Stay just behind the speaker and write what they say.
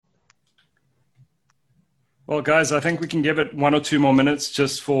Well, guys, I think we can give it 1 or 2 more minutes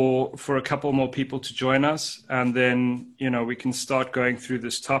just for a couple more people to join us, and then we can start going through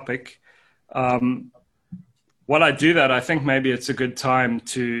this topic. While I do that, I think maybe it's a good time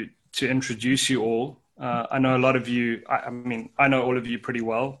to introduce you all. I know a lot of you. I know all of you pretty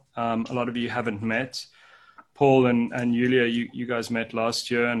well. A lot of you haven't met. Paul and Julia, you guys met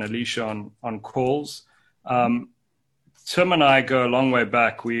last year, and Alicia on calls. Tim and I go a long way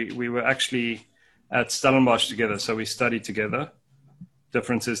back. We were actually at Stellenbosch together, so we studied together.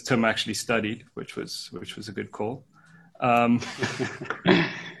 Difference is Tim actually studied, which was a good call. And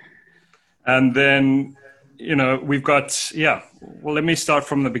then we've got Well, let me start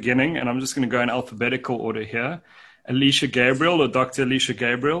from the beginning, and I'm just going to go in alphabetical order here. Alicia Gabriel, or Dr. Alicia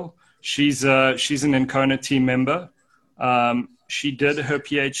Gabriel. She's an Encona team member. She did her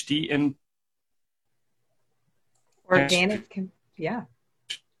PhD in organic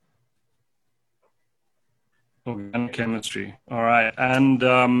chemistry. All right. And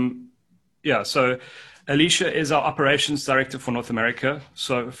so Alicia is our operations director for North America.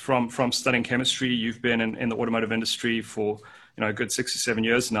 So from studying chemistry, you've been in the automotive industry for a good 6 or 7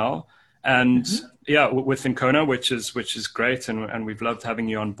 years now. And with Encona, which is great, and we've loved having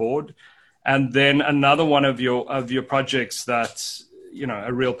you on board. And then another one of your projects that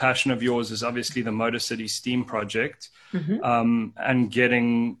a real passion of yours is obviously the Motor City Steam project. And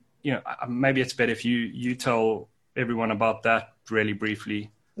getting maybe it's better if you tell everyone about that really briefly.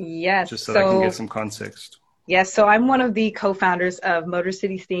 Yes. Just so I can get some context. Yes. So I'm one of the co-founders of Motor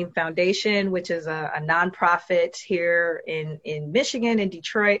City Steam Foundation, which is a nonprofit here in Michigan, in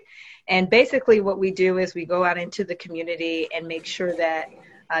Detroit. And basically what we do is we go out into the community and make sure that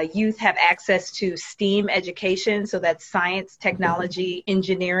youth have access to STEAM education. So that's science, technology,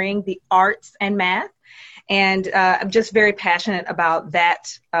 engineering, the arts, and math. And I'm just very passionate about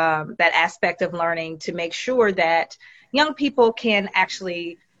that aspect of learning, to make sure that young people can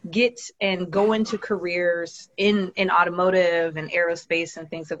actually get and go into careers in automotive and aerospace and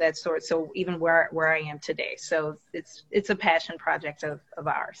things of that sort. So even where I am today. So it's a passion project of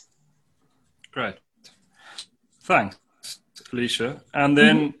ours. Great. Thanks, Alicia. And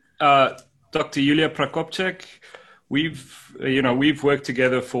then Dr. Julia Prokopchek, we've worked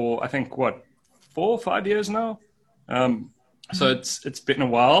together for, I think, 4 or 5 years now. So it's been a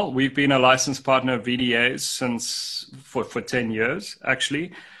while. We've been a licensed partner of VDAs for 10 years,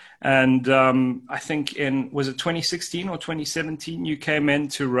 actually. And I think was it 2016 or 2017, you came in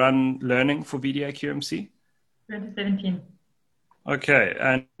to run learning for VDA QMC? 2017. Okay.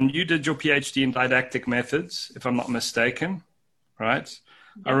 And you did your PhD in didactic methods, if I'm not mistaken, right?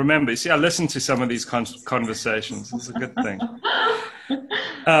 Yeah. I remember. See, I listened to some of these conversations. It's a good thing.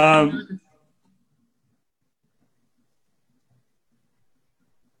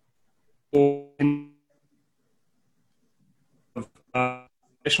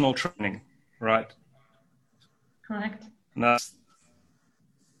 Professional training, right? Correct. And that's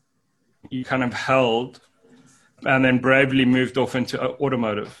you kind of held and then bravely moved off into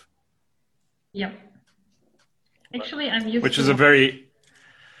automotive. Yep. Actually, I'm used Which to... is a very...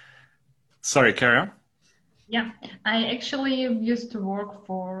 Sorry, carry on. Yeah, I actually used to work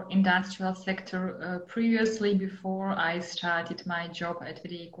for industrial sector previously, before I started my job at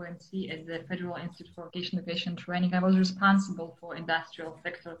VDA QMC at the Federal Institute for Vocational Education and Training. I was responsible for industrial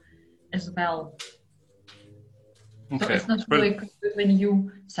sector as well. Okay. So it's not really a completely new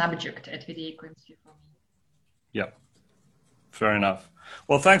subject at VDA QMC for me. Yeah, fair enough.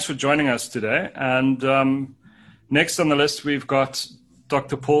 Well, thanks for joining us today. And next on the list, we've got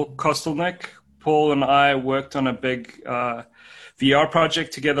Dr. Paul Kostelnik. Paul and I worked on a big VR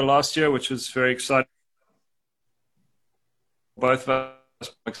project together last year, which was very exciting. Both of us,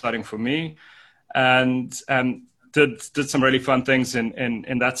 exciting for me, and did some really fun things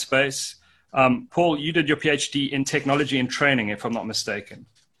in that space. Paul, you did your PhD in technology and training, if I'm not mistaken.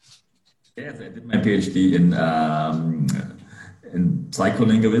 Yes, I did my PhD in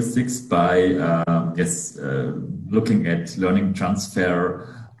psycholinguistics by looking at learning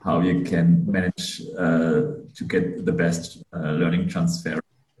transfer, how you can manage to get the best learning transfer.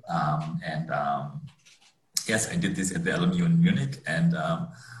 Yes, I did this at the LMU in Munich, and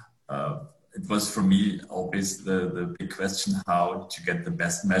it was for me always the big question, how to get the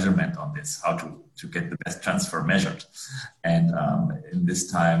best measurement on this, how to get the best transfer measured. And in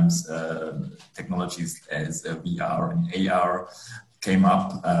these times, technologies as VR and AR came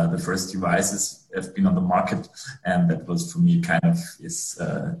up. The first devices have been on the market, and that was for me kind of this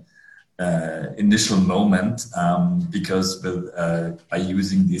initial moment, because by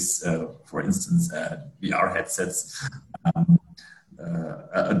using this, for instance, VR headsets,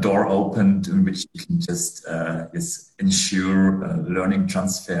 a door opened in which you can just ensure learning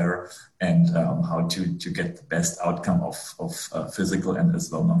transfer and how to get the best outcome of physical and as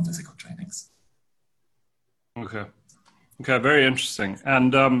well non-physical trainings. Okay. Okay, very interesting.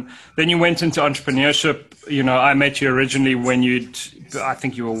 And then you went into entrepreneurship. You know, I met you originally when I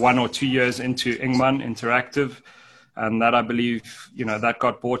think you were 1 or 2 years into Ingman Interactive. And that, I believe, you know, that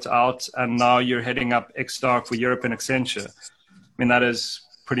got bought out. And now you're heading up X-Star for Europe and Accenture. I mean, that is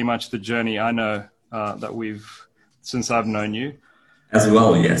pretty much the journey I know that since I've known you. As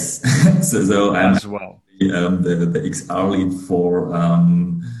well, yes. so I'm as well the XR lead for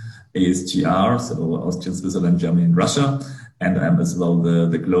ASGR, so Austria, Switzerland, Germany, and Russia. And I'm as well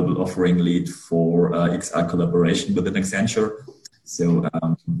the global offering lead for XR collaboration within Accenture. So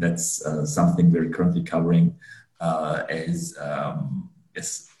that's something we're currently covering as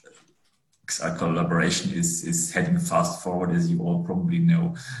XR collaboration is heading fast forward, as you all probably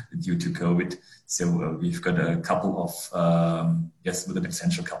know, due to COVID. So we've got a couple of, within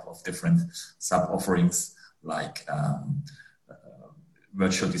Accenture, a couple of different sub-offerings like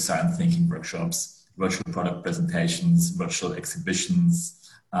virtual design thinking workshops, virtual product presentations, virtual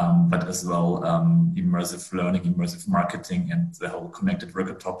exhibitions, but as well immersive learning, immersive marketing, and the whole connected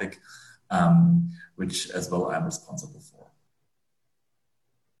worker topic, which as well I'm responsible for.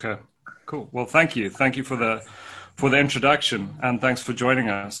 Okay, cool. Well, thank you. Thank you for the introduction, and thanks for joining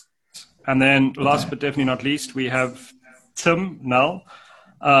us. And then last but definitely not least, we have Tim Nell.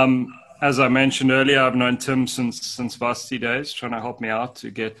 As I mentioned earlier, I've known Tim since varsity days, trying to help me out to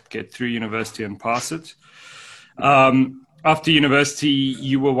get through university and pass it. After university,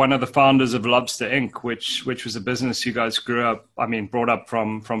 you were one of the founders of Lobster Inc., which was a business you guys brought up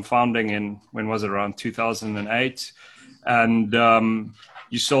from founding in, when was it, around 2008. And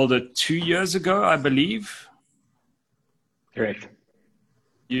you sold it 2 years ago, I believe. Correct.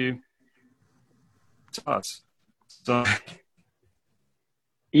 So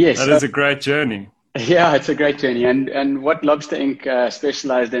yes, that is a great journey. Yeah, it's a great journey. And what Lobster Inc.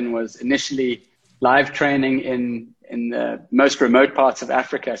 Specialized in was initially live training in the most remote parts of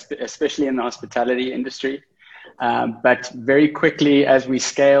Africa, especially in the hospitality industry. But very quickly, as we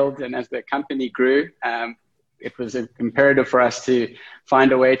scaled and as the company grew, it was imperative for us to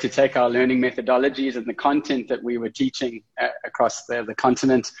find a way to take our learning methodologies and the content that we were teaching across the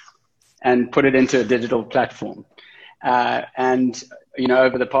continent and put it into a digital platform. And, you know,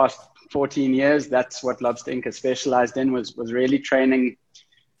 over the past 14 years, that's what Lobster Inc. has specialized in, was really training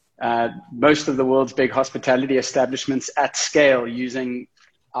most of the world's big hospitality establishments at scale using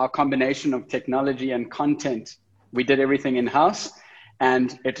our combination of technology and content. We did everything in-house,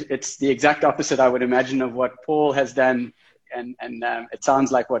 and it's the exact opposite, I would imagine, of what Paul has done. And it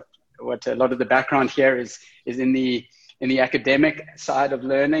sounds like what a lot of the background here is in the academic side of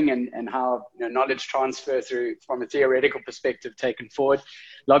learning and how, you know, knowledge transfer from a theoretical perspective taken forward.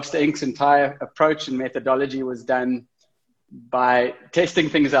 Lobster Inc.'s entire approach and methodology was done by testing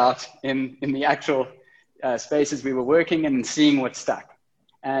things out in the actual spaces we were working in and seeing what stuck.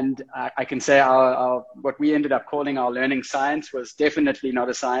 And I can say our what we ended up calling our learning science was definitely not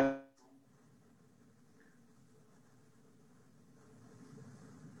a science.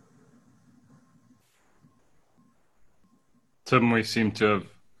 Tim, we seem to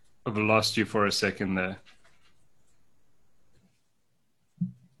have lost you for a second there.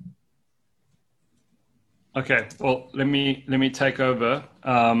 Okay, well, let me take over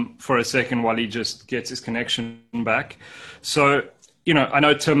for a second while he just gets his connection back. So, you know, I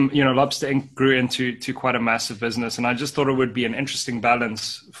know Tim, you know, Lobster Inc. grew into quite a massive business, and I just thought it would be an interesting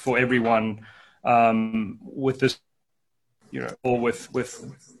balance for everyone with this, you know, or with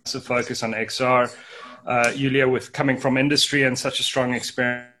a focus on XR. Julia, with coming from industry and such a strong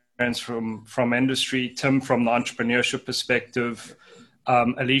experience from industry, Tim from the entrepreneurship perspective,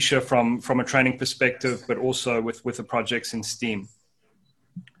 Alicia from a training perspective, but also with the projects in STEAM.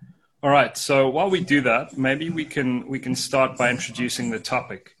 All right, so while we do that, maybe we can start by introducing the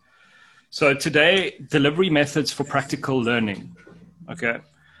topic. So today, delivery methods for practical learning. Okay,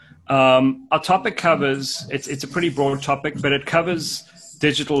 our topic covers, it's a pretty broad topic, but it covers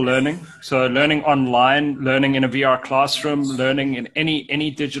digital learning. So learning online, learning in a VR classroom, learning in any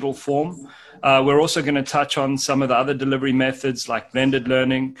digital form. We're also going to touch on some of the other delivery methods like blended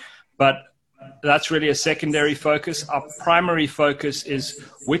learning, but that's really a secondary focus. Our primary focus is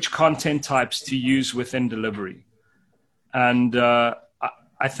which content types to use within delivery. And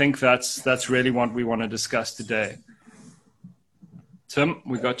I think that's really what we want to discuss today. Tim,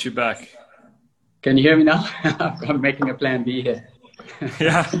 we got you back. Can you hear me now? I'm making a plan B here.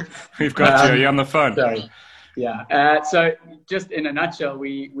 Yeah, we've got you. Are you on the phone? Sorry. Yeah. So just in a nutshell,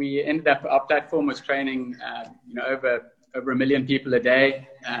 we ended up, our platform was training, over 1 million people a day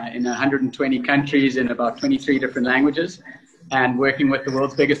in 120 countries in about 23 different languages, and working with the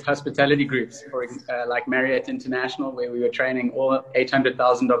world's biggest hospitality groups, like Marriott International, where we were training all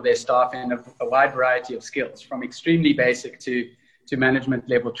 800,000 of their staff in a wide variety of skills, from extremely basic to management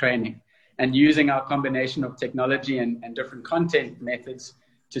level training, and using our combination of technology and different content methods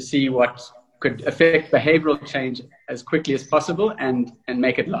to see what could affect behavioral change as quickly as possible and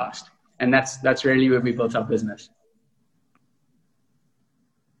make it last. And that's really where we built our business.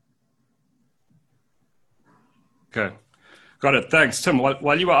 Okay. Got it. Thanks, Tim.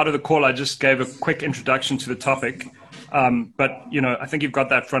 While you were out of the call, I just gave a quick introduction to the topic. But, I think you've got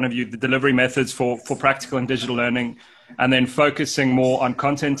that in front of you, the delivery methods for practical and digital learning, and then focusing more on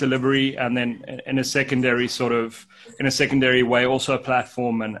content delivery, and then in a secondary way, also a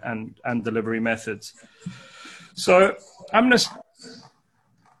platform and delivery methods. So I'm going to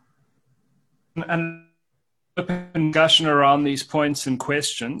an open discussion around these points and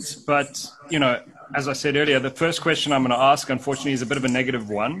questions, but, as I said earlier, the first question I'm going to ask, unfortunately, is a bit of a negative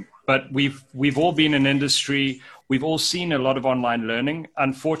one, but we've all been in industry. We've all seen a lot of online learning.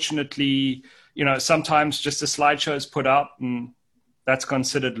 Unfortunately, sometimes just a slideshow is put out and that's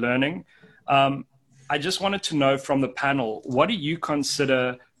considered learning. I just wanted to know from the panel, what do you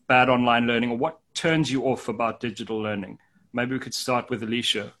consider bad online learning, or what turns you off about digital learning? Maybe we could start with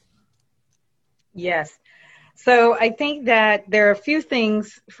Alicia. Yes. So I think that there are a few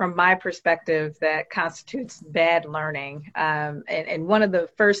things from my perspective that constitutes bad learning. And one of the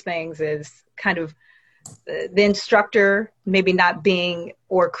first things is kind of the instructor maybe not being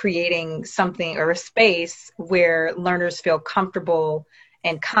or creating something or a space where learners feel comfortable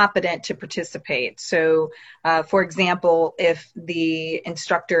and competent to participate. So, for example, if the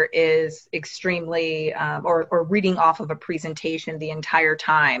instructor is extremely or reading off of a presentation the entire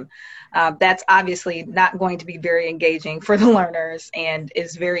time, that's obviously not going to be very engaging for the learners and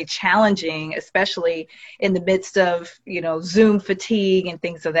is very challenging, especially in the midst of, Zoom fatigue and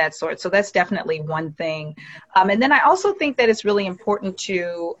things of that sort. So that's definitely one thing. And then I also think that it's really important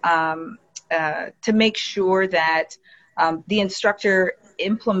to make sure that the instructor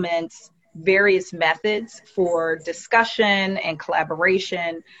implements various methods for discussion and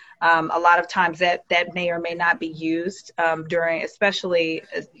collaboration. A lot of times that may or may not be used during, especially,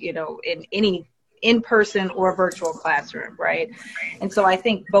 in any in-person or virtual classroom, right? And so I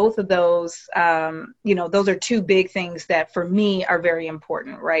think both of those, those are two big things that for me are very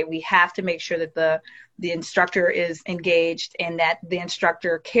important, right? We have to make sure that the instructor is engaged and that the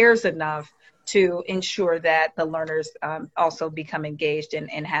instructor cares enough to ensure that the learners also become engaged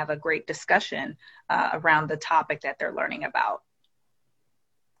and have a great discussion around the topic that they're learning about.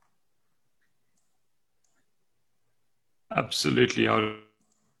 Absolutely.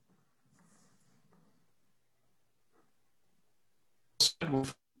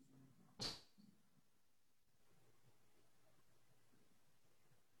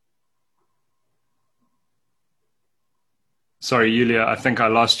 Sorry, Yulia, I think I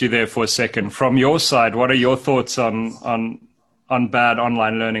lost you there for a second. From your side, what are your thoughts on bad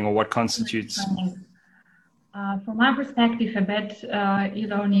online learning, or what constitutes? From my perspective, a bad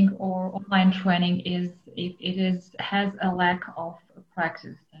e-learning or online training is if it has a lack of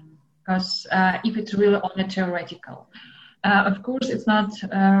practice. Because if it's really only theoretical, of course, it's not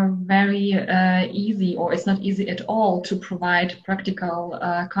very easy, or it's not easy at all to provide practical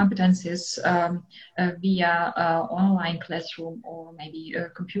competencies via online classroom or maybe a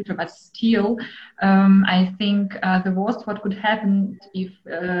computer. But still, I think the worst what could happen if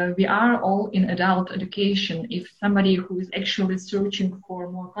we are all in adult education, if somebody who is actually searching for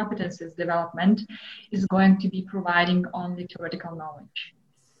more competencies development is going to be providing only theoretical knowledge.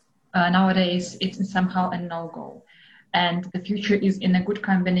 Nowadays, it's somehow a no-go. And the future is in a good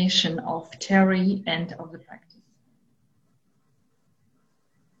combination of theory and of the practice.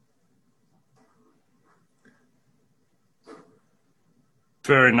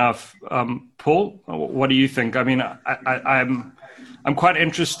 Fair enough. Paul, what do you think? I mean, I'm quite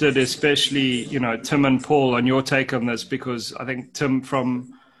interested, especially, Tim and Paul, on your take on this, because I think, Tim,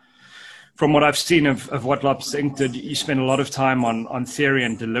 from what I've seen of what Lobster Inc. did, you spent a lot of time on theory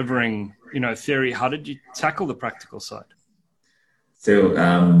and delivering theory. How did you tackle the practical side? So,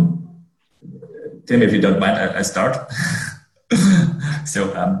 Tim, if you don't mind, I start.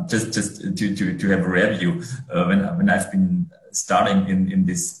 So, just to have a review, when I've been starting in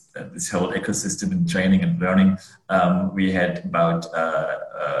this whole ecosystem in training and learning, we had about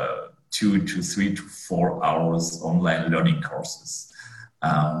 2 to 3 to 4 hours online learning courses.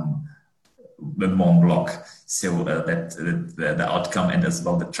 with one block. So that the outcome and as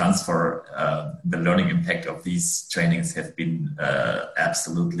well the transfer, the learning impact of these trainings have been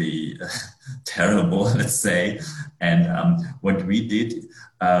absolutely terrible, let's say. And what we did,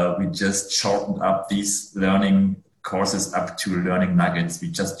 we just shortened up these learning courses up to learning nuggets. We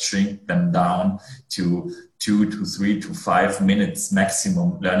just shrink them down to 2 to 3 to 5 minutes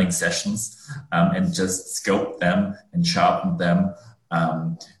maximum learning sessions, and just scope them and sharpen them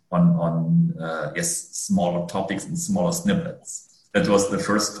on smaller topics and smaller snippets. That was the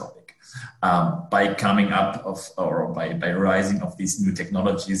first topic. By coming up of, or by rising of these new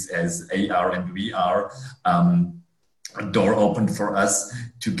technologies as AR and VR, a door opened for us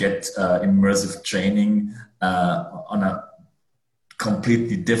to get immersive training on a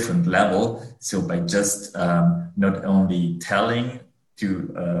completely different level. So by just not only telling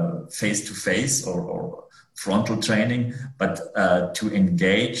to face-to-face or frontal training, but to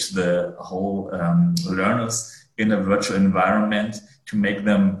engage the whole learners in a virtual environment, to make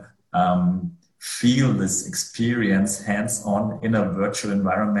them feel this experience hands-on in a virtual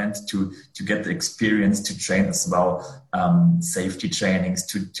environment, to get the experience to train as well, safety trainings,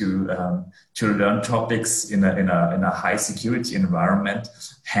 to learn topics in a high security environment,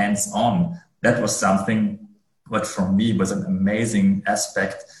 hands-on. That was something what for me was an amazing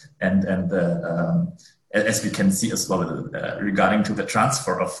aspect, and as we can see as well, regarding to the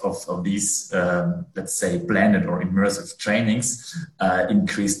transfer of these, let's say, blended or immersive trainings,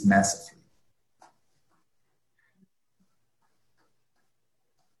 increased massively.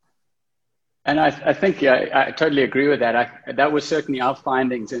 And I think, yeah, I totally agree with that. That was certainly our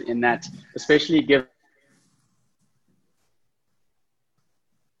findings in that, especially given.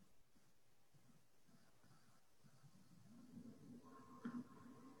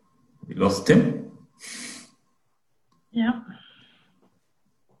 We lost Tim. Yeah.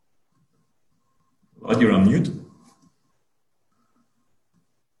 Lord, you're on mute.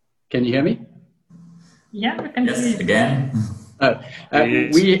 Can you hear me? Yeah, we can hear you. Yes, again.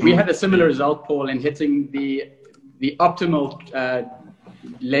 We had a similar result, Paul, in hitting the optimal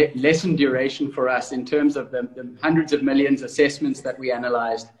lesson duration for us in terms of the hundreds of millions assessments that we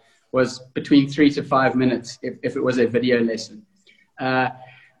analyzed was between 3 to 5 minutes if it was a video lesson.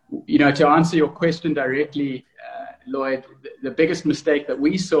 To answer your question directly, Lloyd, the biggest mistake that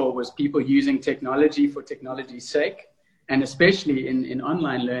we saw was people using technology for technology's sake, and especially in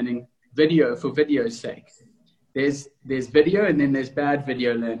online learning, video for video's sake. There's video and then there's bad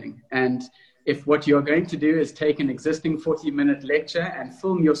video learning. And if what you're going to do is take an existing 40-minute lecture and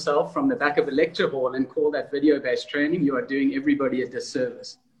film yourself from the back of a lecture hall and call that video-based training, you are doing everybody a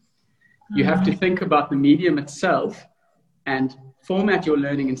disservice. You have to think about the medium itself and format your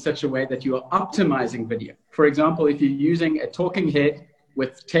learning in such a way that you are optimizing video. For example, if you're using a talking head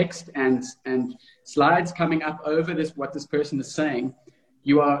with text and slides coming up over what this person is saying,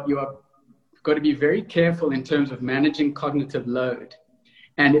 you are got to be very careful in terms of managing cognitive load.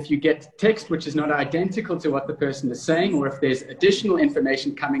 And if you get text which is not identical to what the person is saying, or if there's additional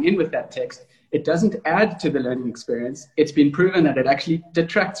information coming in with that text, it doesn't add to the learning experience. It's been proven that it actually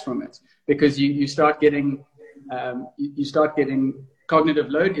detracts from it, because you start getting cognitive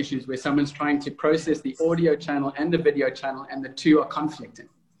load issues where someone's trying to process the audio channel and the video channel, and the two are conflicting.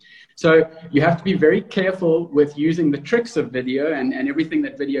 So you have to be very careful with using the tricks of video and everything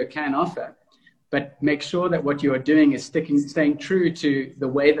that video can offer, but make sure that what you are doing is staying true to the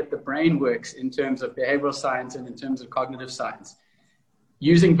way that the brain works in terms of behavioral science and in terms of cognitive science.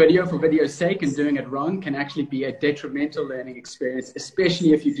 Using video for video's sake and doing it wrong can actually be a detrimental learning experience,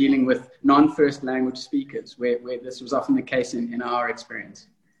 especially if you're dealing with non-first language speakers, where this was often the case in our experience.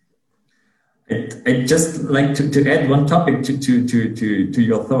 I'd just like to add one topic to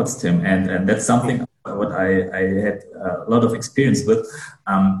your thoughts, Tim, and that's something what I had a lot of experience with.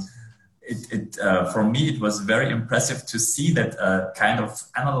 For me, it was very impressive to see that kind of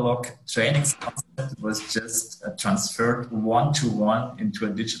analog training concept was just transferred one-to-one into a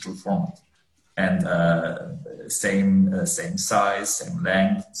digital format. And same size, same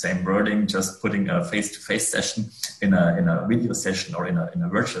length, same wording, just putting a face-to-face session in a video session or in a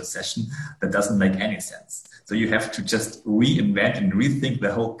virtual session, that doesn't make any sense. So you have to just reinvent and rethink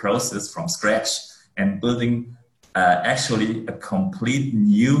the whole process from scratch, and building actually a complete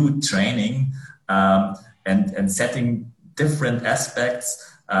new training and setting different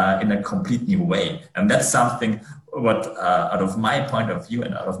aspects in a complete new way. And that's something what, out of my point of view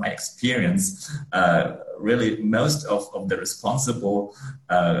and out of my experience, really most of the responsible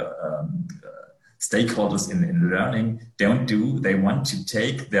stakeholders in learning don't do. They want to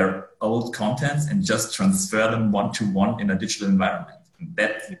take their old contents and just transfer them one-to-one in a digital environment. And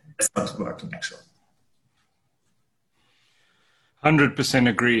that's not working actually. 100%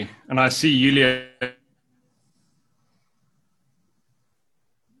 agree. And I see Yulia.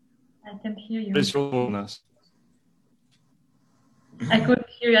 I can hear you. What is your bonus? I couldn't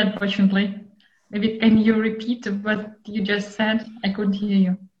hear you, unfortunately. Maybe can you repeat what you just said? I couldn't hear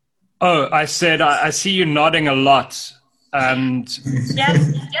you. Oh, I said I see you nodding a lot. And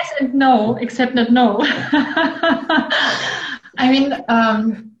yes and no, except not no. I mean,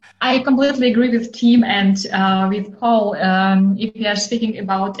 I completely agree with Tim and with Paul if we are speaking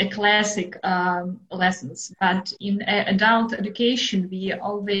about a classic lessons. But in adult education, we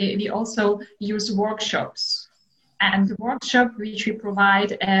also use workshops. And the workshop which we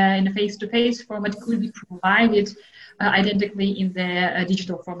provide in a face-to-face format could be provided identically in the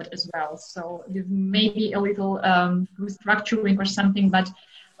digital format as well. So with maybe a little restructuring or something, but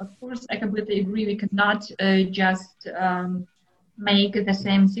of course I completely agree. We cannot just make the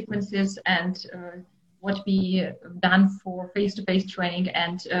same sequences and what we done for face-to-face training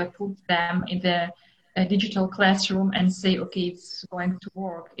and put them in the digital classroom and say, okay, it's going to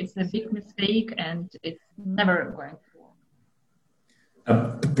work. It's a big mistake and it's never going to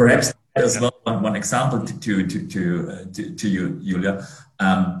work. Perhaps as well one example to you, Julia.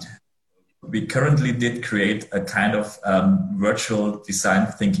 We currently did create a kind of virtual design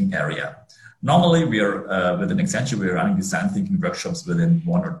thinking area. Normally, we are within Accenture, we are running design thinking workshops within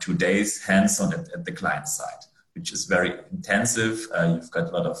 1 or 2 days, hands-on at the client side, which is very intensive. You've got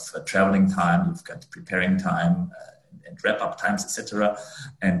a lot of traveling time, you've got preparing time and wrap-up times, etc.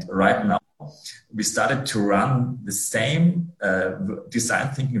 And right now, we started to run the same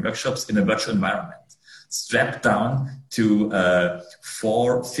design thinking workshops in a virtual environment, strapped down to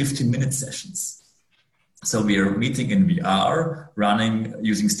 4 15-minute sessions. So we are meeting in VR, running,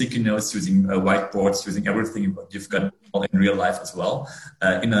 using sticky notes, using whiteboards, using everything you've got in real life as well,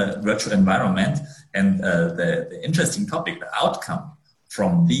 in a virtual environment. And the interesting topic, the outcome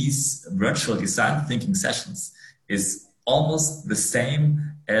from these virtual design thinking sessions is almost the same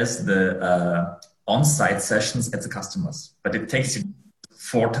as the on-site sessions at the customers, but it takes you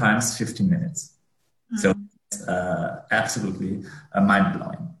 4 times 15 minutes. Mm-hmm. So it's absolutely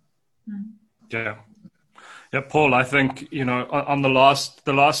mind-blowing. Mm-hmm. Yeah. Yeah, Paul, I think, on the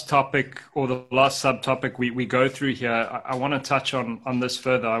last topic or the last subtopic we go through here, I want to touch on this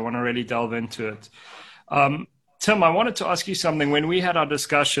further. I want to really delve into it. Tim, I wanted to ask you something. When we had our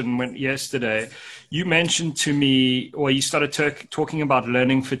discussion yesterday, you mentioned to me, or you started talking about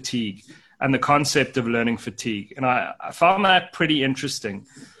learning fatigue and the concept of learning fatigue. And I found that pretty interesting,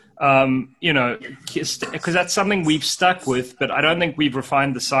 because that's something we've stuck with, but I don't think we've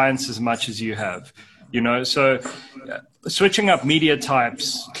refined the science as much as you have. So switching up media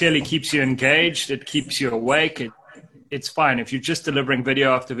types clearly keeps you engaged. It keeps you awake. It's fine. If you're just delivering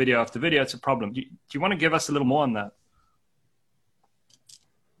video after video after video, it's a problem. Do you want to give us a little more on that?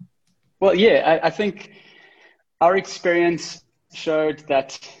 Well, yeah, I think our experience showed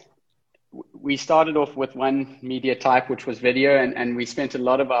that we started off with one media type, which was video, and we spent a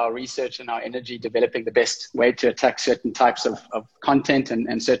lot of our research and our energy developing the best way to attack certain types of content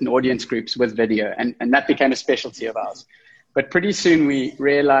and certain audience groups with video. And that became a specialty of ours. But pretty soon we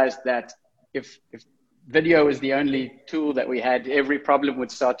realized that if video was the only tool that we had, every problem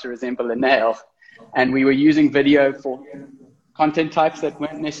would start to resemble a nail. And we were using video for content types that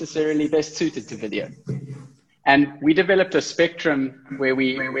weren't necessarily best suited to video. And we developed a spectrum where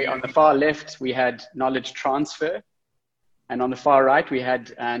we on the far left, we had knowledge transfer. And on the far right, we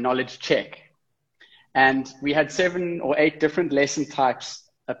had knowledge check. And we had 7 or 8 different lesson types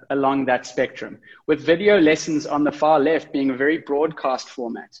along that spectrum, with video lessons on the far left being a very broadcast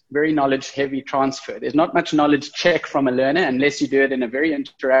format, very knowledge heavy transfer. There's not much knowledge check from a learner unless you do it in a very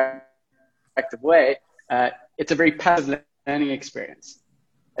interactive way. It's a very passive learning experience.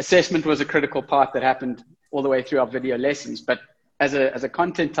 Assessment was a critical part that happened all the way through our video lessons, but as a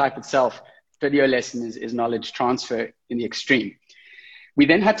content type itself, video lesson is knowledge transfer in the extreme. We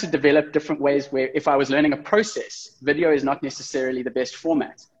then had to develop different ways where if I was learning a process, video is not necessarily the best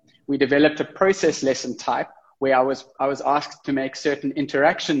format. We developed a process lesson type where I was asked to make certain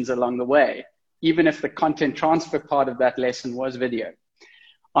interactions along the way, even if the content transfer part of that lesson was video.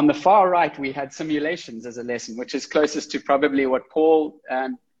 On the far right, we had simulations as a lesson, which is closest to probably what Paul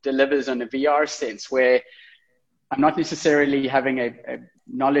delivers in a VR sense, where I'm not necessarily having a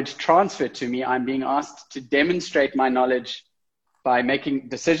knowledge transfer to me. I'm being asked to demonstrate my knowledge by making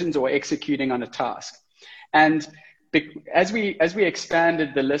decisions or executing on a task. And as we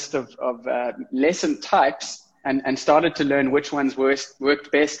expanded the list of lesson types and started to learn which ones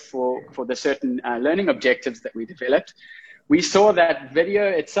worked best for the certain learning objectives that we developed, we saw that video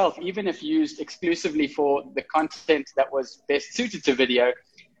itself, even if used exclusively for the content that was best suited to video,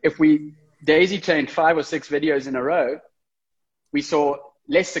 if we daisy chained 5 or 6 videos in a row, we saw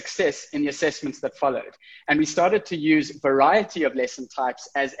less success in the assessments that followed. And we started to use variety of lesson types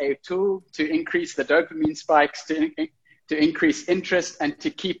as a tool to increase the dopamine spikes, to increase interest, and to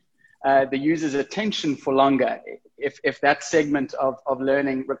keep the user's attention for longer if that segment of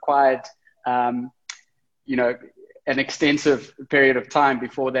learning required, you know, an extensive period of time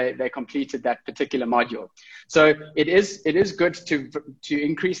before they completed that particular module. So it is good to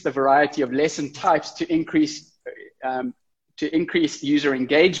increase the variety of lesson types to increase user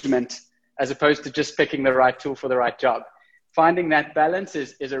engagement, as opposed to just picking the right tool for the right job. Finding that balance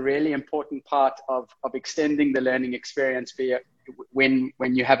is a really important part of extending the learning experience when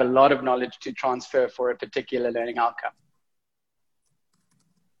you have a lot of knowledge to transfer for a particular learning outcome.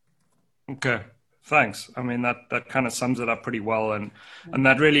 Okay, thanks. I mean, that kind of sums it up pretty well, and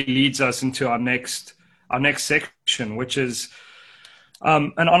that really leads us into our next section, which is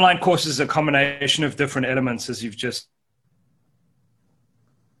an online course is a combination of different elements, as you've just.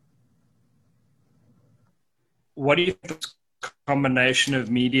 What do you think the combination of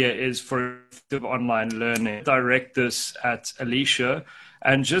media is for effective online learning? Direct this at Alicia,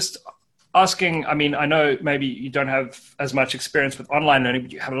 and just asking, I mean, I know maybe you don't have as much experience with online learning,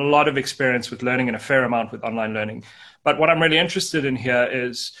 but you have a lot of experience with learning and a fair amount with online learning. But what I'm really interested in here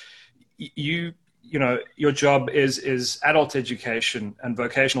is you know, your job is adult education and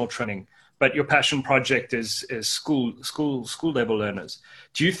vocational training, but your passion project is school level learners.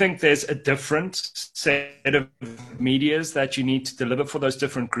 Do you think there's a different set of medias that you need to deliver for those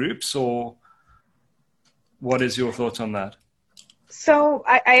different groups, or what is your thoughts on that? So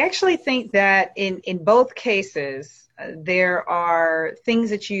I actually think that in both cases, there are things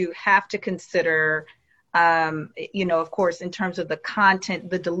that you have to consider, you know, of course, in terms of the content,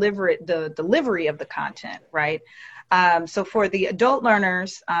 the delivery of the content, right? So for the adult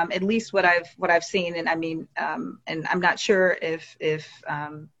learners, at least what I've seen, and I mean, and I'm not sure if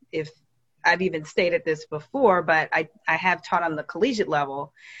I've even stated this before, but I have taught on the collegiate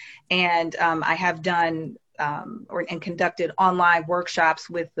level, and I have done and conducted online workshops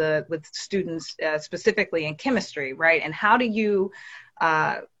with students specifically in chemistry, right? And how do you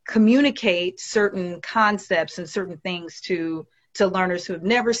communicate certain concepts and certain things to learners who have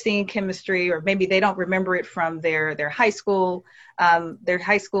never seen chemistry, or maybe they don't remember it from their high school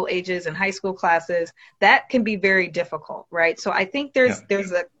ages and high school classes? That can be very difficult, right? So I think there's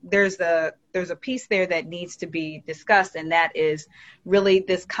a piece there that needs to be discussed, and that is really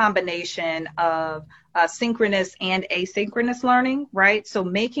this combination of synchronous and asynchronous learning, right? So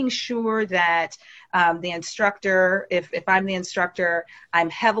making sure that the instructor, if I'm the instructor, I'm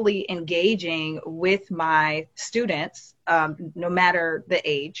heavily engaging with my students, no matter the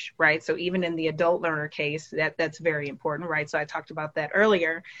age, right? So even in the adult learner case, that's very important, right? So I talked about that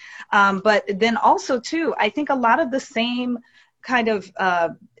earlier. But then also too, I think a lot of the same kind of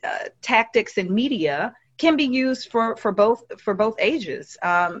tactics and media can be used for both ages.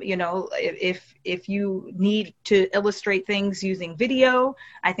 You know, if you need to illustrate things using video,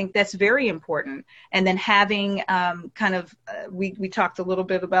 I think that's very important. And then having we talked a little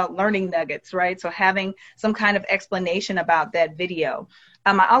bit about learning nuggets, right? So having some kind of explanation about that video.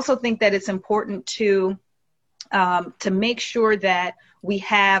 I also think that it's important to make sure that we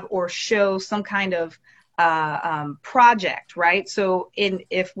have or show some kind of project, right? So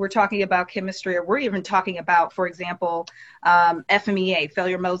if we're talking about chemistry, or we're even talking about, for example, FMEA,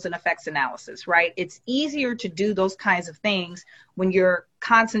 failure modes and effects analysis, right? It's easier to do those kinds of things when you're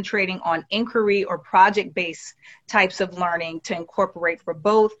concentrating on inquiry or project-based types of learning to incorporate for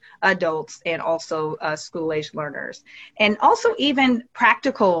both adults and also school-age learners. And also even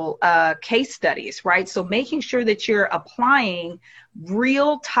practical case studies, right? So making sure that you're applying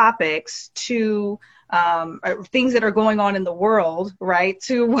real topics to things that are going on in the world, right,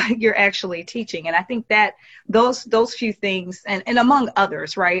 to what you're actually teaching. And I think that those few things, and among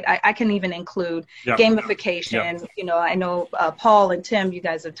others, right, I can even include gamification. You know, I know Paul and Tim, you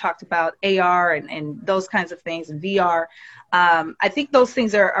guys have talked about AR and those kinds of things, and VR. I think those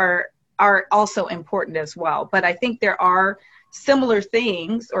things are also important as well. But I think there are similar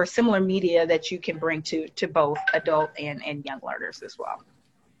things or similar media that you can bring to both adult and young learners as well.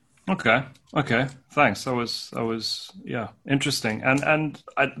 Okay. Thanks. That was interesting. And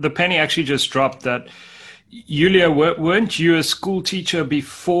the penny actually just dropped that, Julia, weren't you a school teacher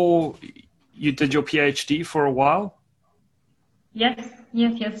before you did your PhD for a while? Yes.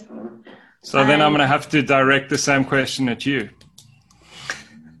 So then I'm going to have to direct the same question at you.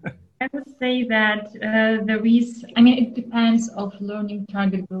 I was say that there is, it depends of learning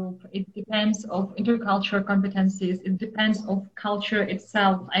target group. It depends of intercultural competencies. It depends of culture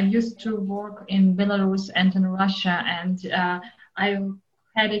itself. I used to work in Belarus and in Russia, and I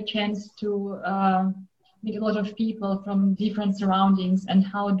had a chance to meet a lot of people from different surroundings and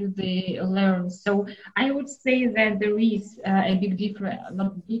how do they learn. So I would say that there is a big difference,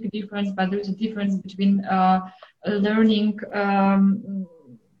 not big difference, but there's a difference between learning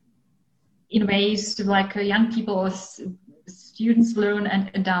in ways like young people or students learn and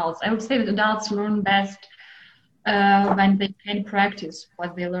adults. I would say that adults learn best when they can practice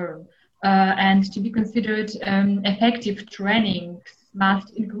what they learn. And to be considered effective training must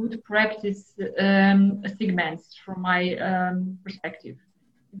include practice segments from my perspective.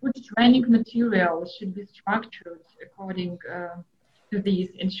 Good training material should be structured according to this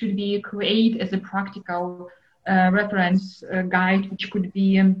and should be created as a practical reference guide which could be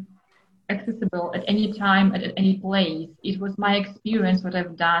accessible at any time, at any place. It was my experience, what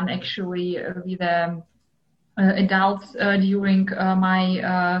I've done actually with adults during my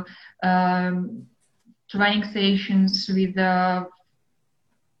training sessions with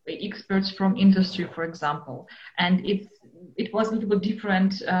experts from industry, for example. And it was a little bit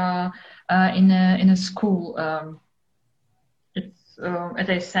different in a school. As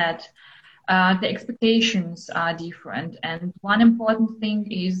I said, the expectations are different, and one important thing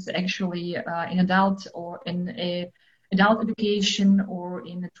is actually in adult or in a adult education or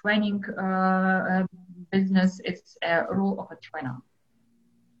in a training business, it's a role of a trainer.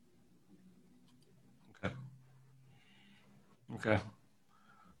 Okay.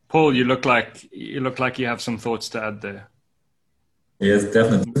 Paul, you look like you have some thoughts to add there. Yes,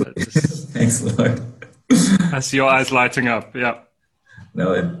 definitely. Thanks, Lloyd. I see your eyes lighting up. Yeah. No,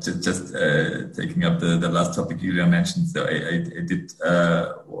 just taking up the last topic Julia mentioned. So I did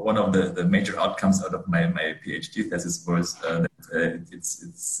one of the major outcomes out of my PhD thesis was that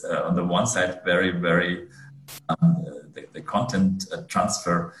it's on the one side very the content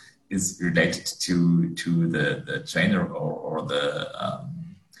transfer is related to the trainer or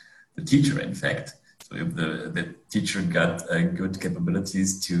the teacher, in fact. So if the teacher got good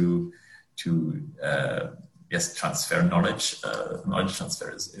capabilities to transfer knowledge. Knowledge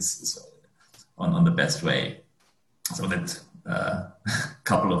transfer is on the best way. So that a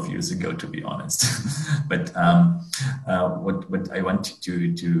couple of years ago, to be honest. But what I want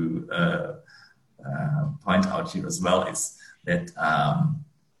to point out here as well is that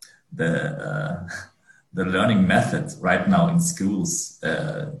the learning method right now in schools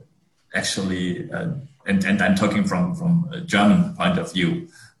actually, and I'm talking from a German point of view,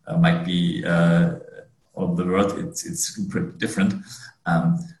 might be. Of the world, it's pretty different,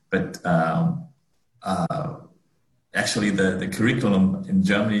 but actually the curriculum in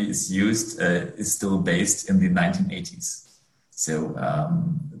Germany is still based in the 1980s. So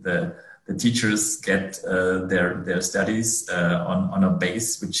the teachers get their studies on a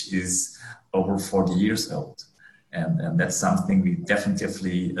base which is over 40 years old, and that's something we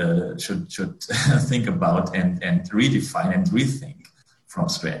definitely should think about and redefine and rethink from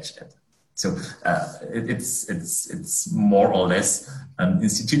scratch. So it's more or less an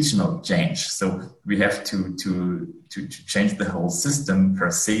institutional change. So we have to change the whole system per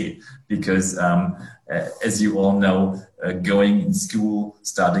se, because as you all know, going in school,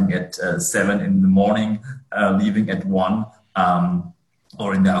 starting at 7 in the morning, leaving at 1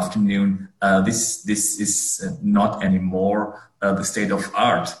 or in the afternoon, this is not anymore the state of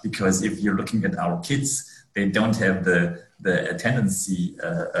art, because if you're looking at our kids, they don't have the tendency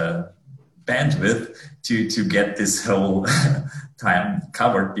bandwidth to get this whole time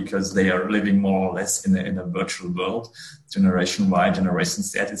covered, because they are living more or less in a virtual world. Generation Y, Generation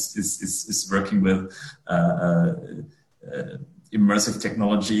Z is working with immersive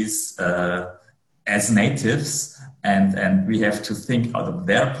technologies as natives, and we have to think out of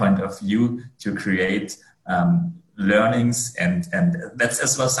their point of view to create learnings, and that's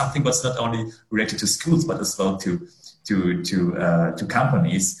as well something that's not only related to schools but as well to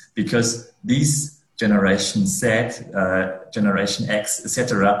companies, because these Generation Z, Generation X,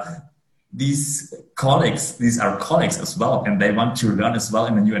 etc., these are colleagues as well, and they want to learn as well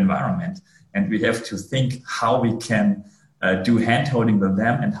in a new environment. And we have to think how we can do hand-holding with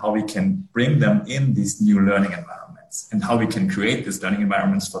them, and how we can bring them in these new learning environments, and how we can create these learning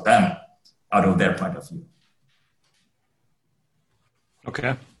environments for them out of their point of view.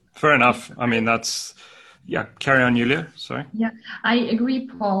 Okay, fair enough. I mean, yeah, carry on, Julia. Sorry. Yeah, I agree,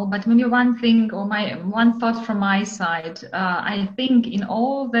 Paul. But maybe one thing, or one thought from my side, I think in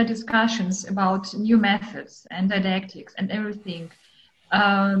all the discussions about new methods and didactics and everything,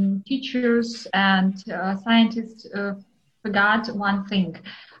 teachers and scientists forgot one thing.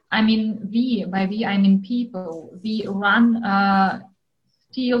 I mean, by we, I mean people. We run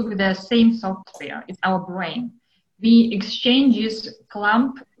still with the same software. It's our brain. We exchanges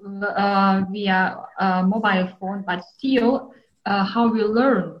clump via mobile phone, but still how we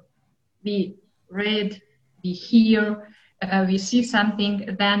learn. We read, we hear, we see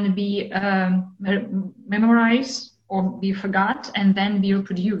something, then we memorize or we forgot, and then we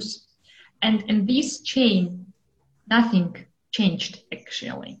reproduce. And in this chain, nothing changed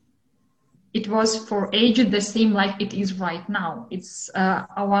actually. It was for ages the same like it is right now. It's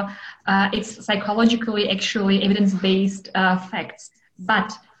it's psychologically actually evidence-based facts,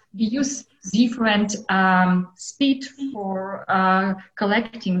 but we use different speed for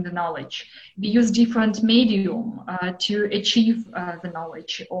collecting the knowledge. We use different medium to achieve the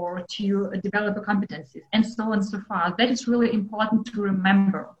knowledge or to develop competencies, and so on and so forth. That is really important to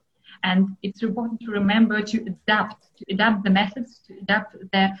remember. And it's important to remember to adapt the methods, to adapt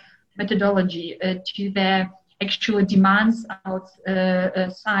the methodology to the actual demands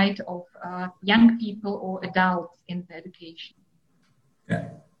outside of young people or adults in the education. Yeah,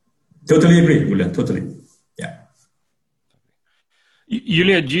 totally agree, Julia, totally. Yeah.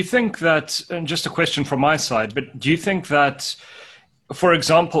 Julia, do you think that, and just a question from my side, but do you think that, for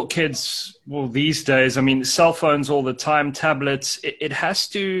example, kids, well, these days, I mean, cell phones all the time, tablets, it has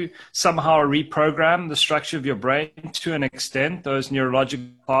to somehow reprogram the structure of your brain to an extent, those neurological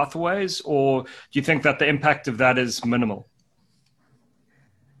pathways, or do you think that the impact of that is minimal?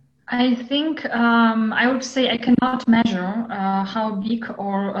 I think I would say I cannot measure how big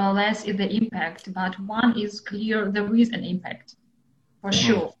or less is the impact, but one is clear, there is an impact, for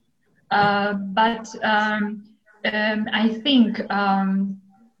sure. But I think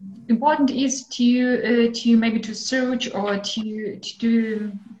important is to maybe to search or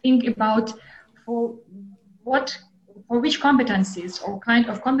to think about for which competencies or kind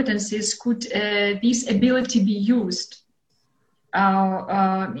of competencies could this ability be used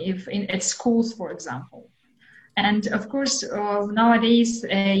at schools, for example. And of course, nowadays,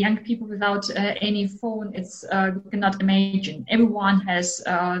 young people without any phone, we cannot imagine. Everyone has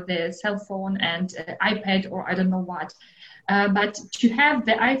the cell phone and iPad or I don't know what. But to have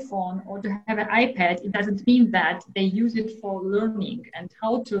the iPhone or to have an iPad, it doesn't mean that they use it for learning and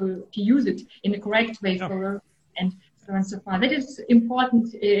how to use it in the correct way for learning and so on and so forth. That is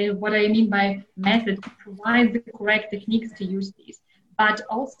important, what I mean by method, to provide the correct techniques to use these. But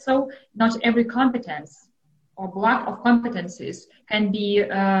also, not every competence or block of competencies can be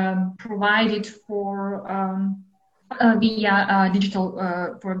provided for via digital,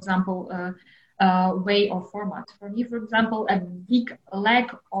 for example, way or format. For me, for example, a big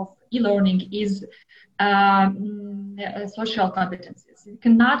lack of e-learning is social competencies. You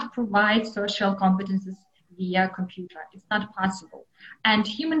cannot provide social competencies via computer. It's not possible. And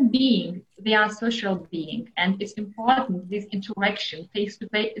human beings, they are social beings, and it's important, this interaction,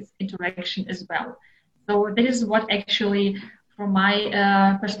 face-to-face interaction as well. So that is what actually, from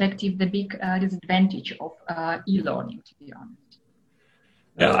my perspective, the big disadvantage of e-learning, to be honest.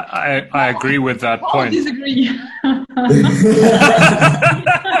 Yeah, I agree with that point. I disagree.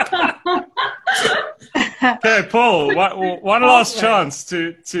 Okay, Paul, one last chance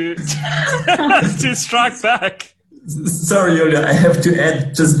to to strike back. Sorry, Julia, I have to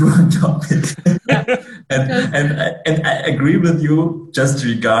add just one topic. and I agree with you just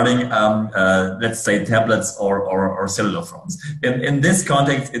regarding, let's say, tablets or cellular phones. In this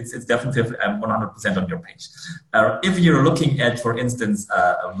context, it's definitely 100% on your page. If you're looking at, for instance,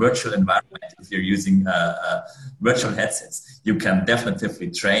 a virtual environment, if you're using virtual headsets, you can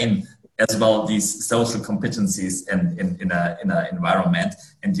definitely train as well these social competencies in an environment,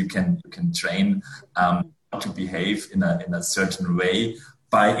 and you can train how to behave in a certain way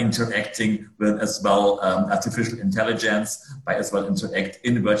by interacting with as well artificial intelligence, by as well interact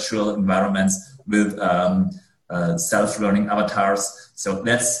in virtual environments with self-learning avatars. So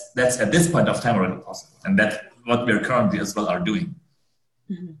that's at this point of time already possible, and that's what we're currently as well are doing.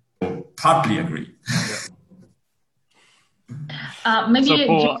 Mm-hmm. So, partly agree. Maybe so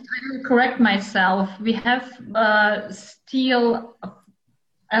Paul, I will correct myself. We have still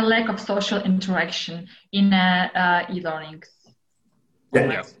a lack of social interaction in e-learning.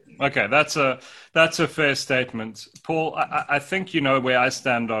 Yeah. Okay, that's a fair statement, Paul. I think you know where I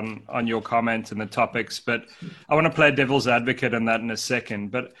stand on your comment and the topics, but I want to play devil's advocate in that in a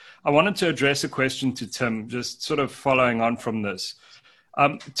second. But I wanted to address a question to Tim, just sort of following on from this.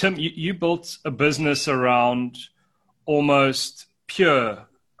 Tim, you built a business around almost pure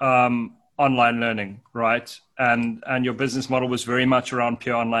online learning, right? And your business model was very much around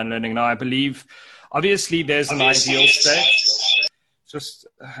pure online learning. Now, I believe, obviously, there's an ideal state. Just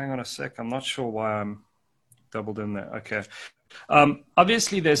hang on a sec. I'm not sure why I'm doubled in there. Okay.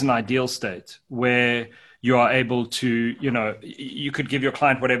 Obviously, there's an ideal state where you are able to, you could give your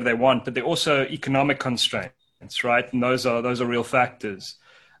client whatever they want, but there are also economic constraints, right? And those are real factors.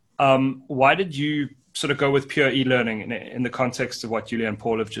 Why did you sort of go with pure e-learning in the context of what Julia and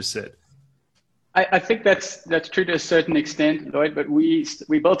Paul have just said? I think that's true to a certain extent, Lloyd, but we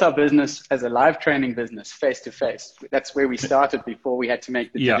built our business as a live training business, face-to-face. That's where we started before we had to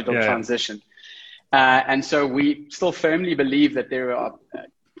make the digital transition. And so we still firmly believe that there are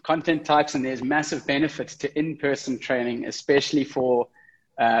content types and there's massive benefits to in-person training, especially for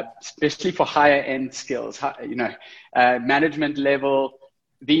higher end skills, management level,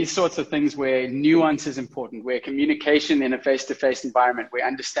 these sorts of things where nuance is important, where communication in a face-to-face environment, where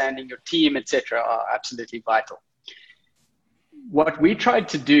understanding your team, etc., are absolutely vital. What we tried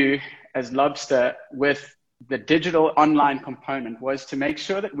to do as Lobster with the digital online component was to make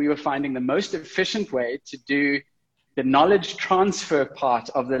sure that we were finding the most efficient way to do the knowledge transfer part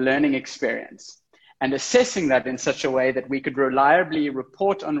of the learning experience and assessing that in such a way that we could reliably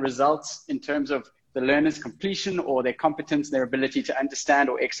report on results in terms of the learner's completion or their competence, their ability to understand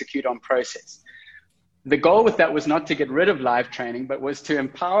or execute on process. The goal with that was not to get rid of live training, but was to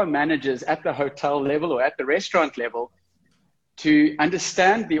empower managers at the hotel level or at the restaurant level to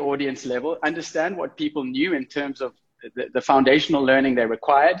understand the audience level, understand what people knew in terms of the foundational learning they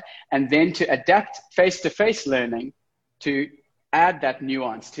required, and then to adapt face-to-face learning to add that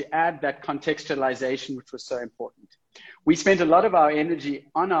nuance, to add that contextualization, which was so important. We spent a lot of our energy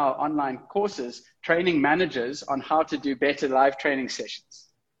on our online courses training managers on how to do better live training sessions.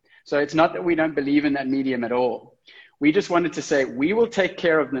 So it's not that we don't believe in that medium at all. We just wanted to say, we will take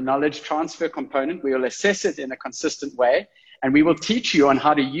care of the knowledge transfer component. We will assess it in a consistent way, and we will teach you on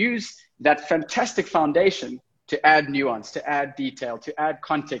how to use that fantastic foundation to add nuance, to add detail, to add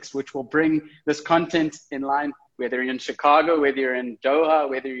context, which will bring this content in line, whether you're in Chicago, whether you're in Doha,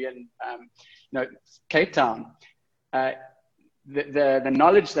 whether you're in Cape Town. The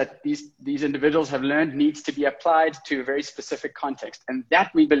knowledge that these individuals have learned needs to be applied to a very specific context. And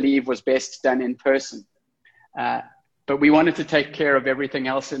that we believe was best done in person. But we wanted to take care of everything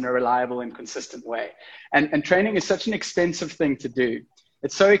else in a reliable and consistent way. And training is such an expensive thing to do.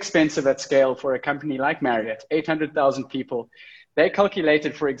 It's so expensive at scale for a company like Marriott, 800,000 people. They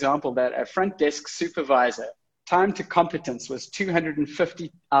calculated, for example, that a front desk supervisor, time to competence was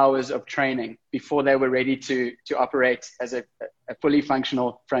 250 hours of training before they were ready to operate as a fully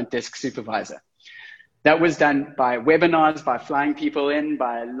functional front desk supervisor. That was done by webinars, by flying people in,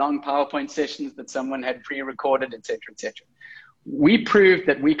 by long PowerPoint sessions that someone had pre-recorded, et cetera, et cetera. We proved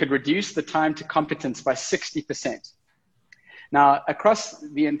that we could reduce the time to competence by 60%. Now, across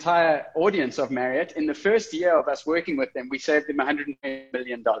the entire audience of Marriott, in the first year of us working with them, we saved them $120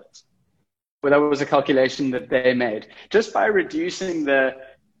 million. Well, that was a calculation that they made. Just by reducing the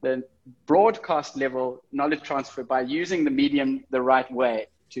broadcast level knowledge transfer by using the medium the right way.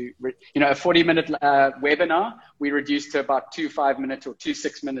 A 40-minute webinar, we reduced to about 2 5-minute or 2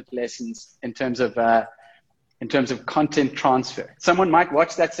 6-minute lessons in terms of content transfer. Someone might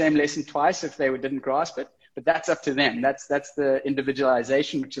watch that same lesson twice if they didn't grasp it, but that's up to them. That's the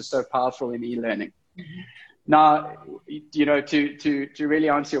individualization, which is so powerful in e-learning. Mm-hmm. Now, to really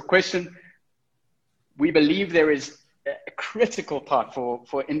answer your question, we believe there is a critical part for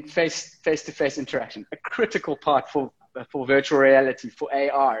face-to-face interaction, a critical part for virtual reality, for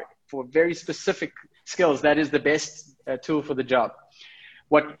AR, for very specific skills. That is the best tool for the job.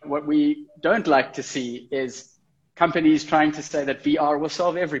 What we don't like to see is companies trying to say that VR will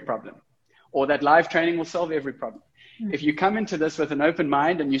solve every problem or that live training will solve every problem. Mm-hmm. If you come into this with an open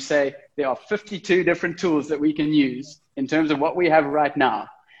mind and you say there are 52 different tools that we can use in terms of what we have right now,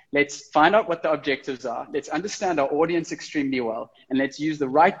 let's find out what the objectives are. Let's understand our audience extremely well, and let's use the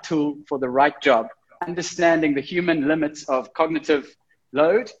right tool for the right job, understanding the human limits of cognitive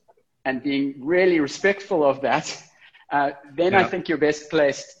load and being really respectful of that. Then I think you're best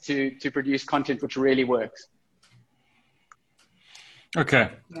placed to produce content which really works. Okay.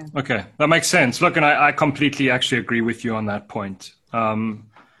 Yeah. Okay. That makes sense. Look, and I completely actually agree with you on that point.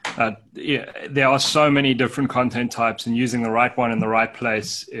 There are so many different content types, and using the right one in the right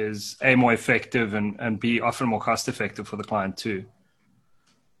place is A, more effective, and B, often more cost effective for the client too.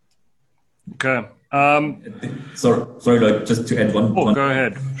 Okay. Sorry, Lloyd, just to add one. Go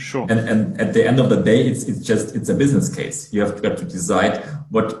ahead. Sure. And at the end of the day, it's a business case. You have got to decide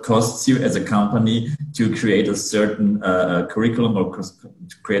what costs you as a company to create a certain curriculum or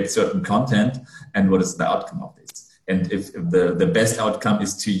to create certain content, and what is the outcome of this. And if the best outcome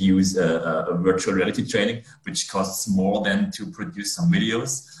is to use a virtual reality training, which costs more than to produce some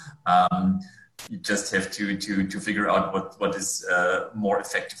videos, you just have to figure out what is more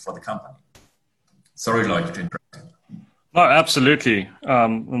effective for the company. Sorry, Lloyd, to interrupt. No, absolutely.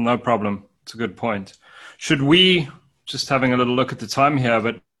 No problem. It's a good point. Should we, just having a little look at the time here,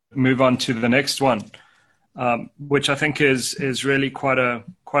 but move on to the next one, which I think is really quite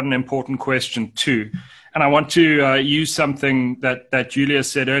an important question too. And I want to use something that Julia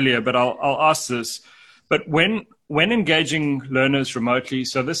said earlier, but I'll ask this. But when engaging learners remotely,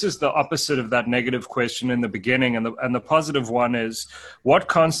 so this is the opposite of that negative question in the beginning, and the positive one is, what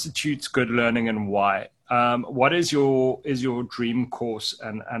constitutes good learning and why? What is your dream course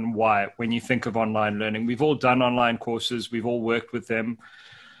and why when you think of online learning? We've all done online courses, we've all worked with them.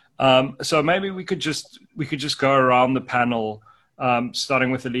 So maybe we could just go around the panel,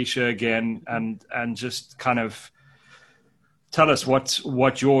 starting with Alicia again, and just kind of tell us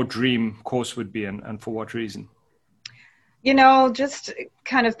what your dream course would be and for what reason. Just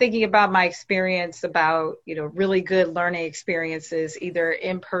kind of thinking about my experience about, really good learning experiences, either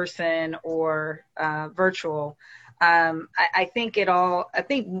in person or virtual. I think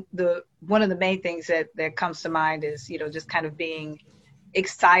one of the main things that comes to mind is, just kind of being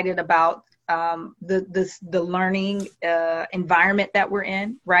excited about the learning environment that we're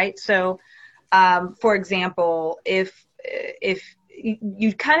in, right? So, for example, if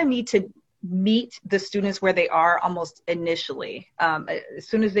you kind of need to meet the students where they are almost initially. As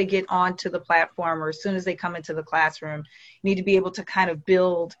soon as they get onto the platform or as soon as they come into the classroom, you need to be able to kind of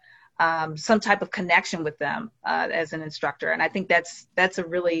build some type of connection with them as an instructor. And I think that's a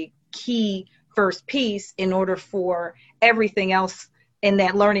really key first piece in order for everything else in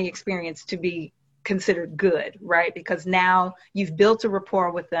that learning experience to be considered good, right? Because now you've built a rapport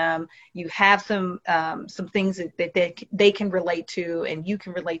with them, you have some things that they can relate to, and you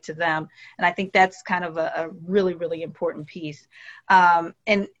can relate to them. And I think that's kind of a really, really important piece.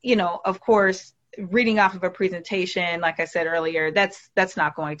 And of course, reading off of a presentation, like I said earlier, that's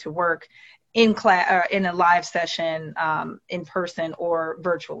not going to work in class or in a live session, in person or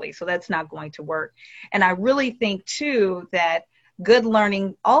virtually. So that's not going to work. And I really think too that good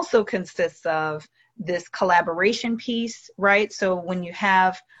learning also consists of this collaboration piece, right? So when you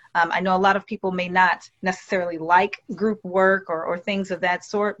have, I know a lot of people may not necessarily like group work or things of that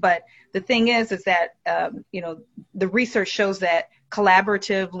sort, but the thing is that, the research shows that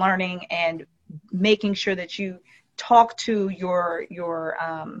collaborative learning and making sure that you talk to your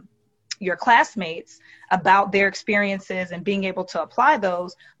classmates about their experiences and being able to apply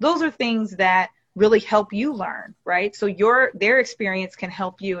those are things that really help you learn, right? So their experience can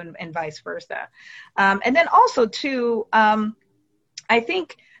help you and vice versa. And then also too, I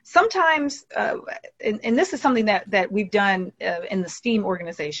think sometimes, and this is something that we've done in the STEAM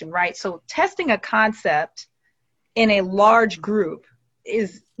organization, right? So testing a concept in a large group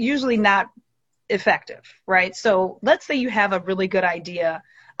is usually not effective, right? So let's say you have a really good idea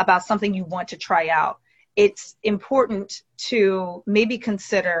about something you want to try out. It's important to maybe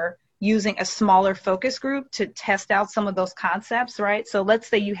consider using a smaller focus group to test out some of those concepts, right? So let's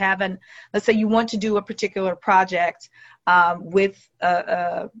say you want to do a particular project with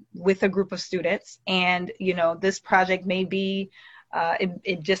a group of students, and this project may be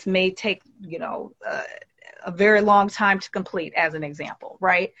it just may take a very long time to complete, as an example,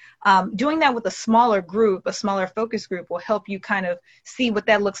 right? Doing that with a smaller group, a smaller focus group, will help you kind of see what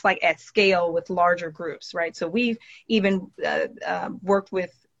that looks like at scale with larger groups, right? So we've even worked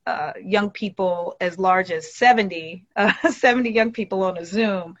with young people as large as 70 young people on a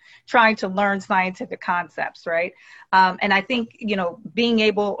Zoom trying to learn scientific concepts, right? And I think, being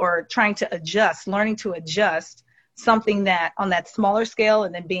able or trying to learning to adjust something that on that smaller scale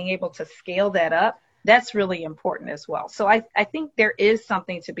and then being able to scale that up, that's really important as well. So I think there is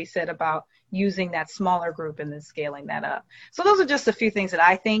something to be said about using that smaller group and then scaling that up. So those are just a few things that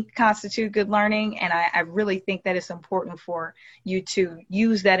I think constitute good learning. And I really think that it's important for you to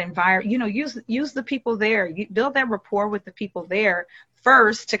use that environment, use the people there, you build that rapport with the people there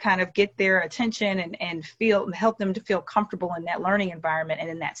first to kind of get their attention and help them to feel comfortable in that learning environment and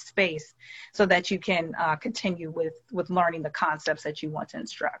in that space so that you can continue with learning the concepts that you want to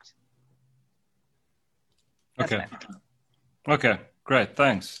instruct. Okay, great,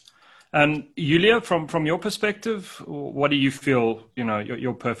 thanks. And Julia, from your perspective, what do you feel,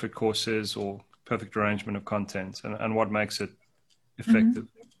 your perfect course is, or perfect arrangement of content, and what makes it effective?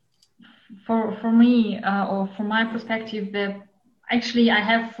 For me, or from my perspective, actually I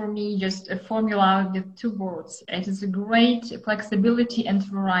have for me just a formula with two words. It is a great flexibility and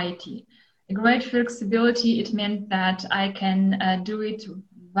variety. A great flexibility, it meant that I can do it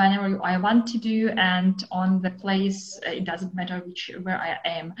whenever I want to do, and on the place, it doesn't matter where I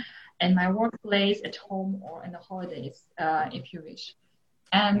am, in my workplace, at home, or in the holidays, if you wish.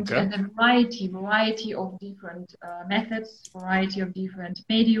 And the variety of different methods, variety of different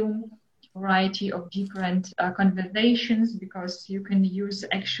medium, variety of different conversations, because you can use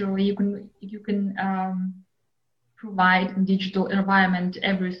you can provide in digital environment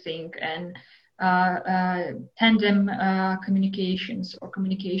everything, and tandem communications or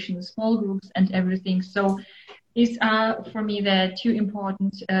communication in small groups and everything. So these are for me the two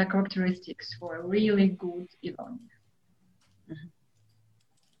important characteristics for a really good e-learning.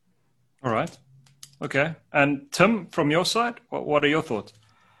 All right. Okay. And Tim, from your side, what are your thoughts?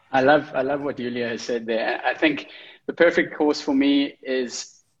 I love what Julia has said there. I think the perfect course for me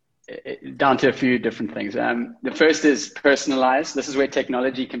is down to a few different things. The first is personalized. This is where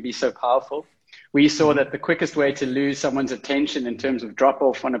technology can be so powerful. We saw that the quickest way to lose someone's attention in terms of drop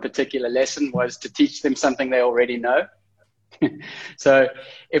off on a particular lesson was to teach them something they already know. So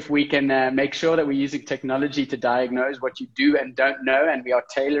if we can make sure that we're using technology to diagnose what you do and don't know, and we are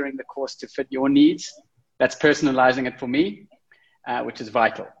tailoring the course to fit your needs, that's personalizing it for me, which is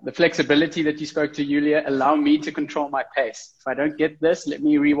vital. The flexibility that you spoke to, Julia, allow me to control my pace. If I don't get this, let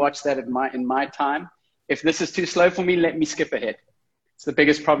me rewatch that in my time. If this is too slow for me, let me skip ahead. It's the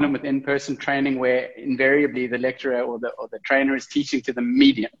biggest problem with in-person training, where invariably the lecturer or the trainer is teaching to the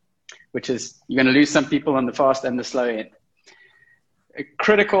medium, which is you're going to lose some people on the fast and the slow end. A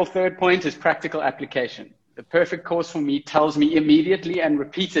critical third point is practical application. The perfect course for me tells me immediately and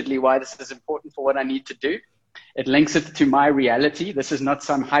repeatedly why this is important for what I need to do. It links it to my reality. This is not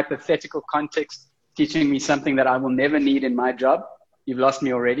some hypothetical context teaching me something that I will never need in my job. You've lost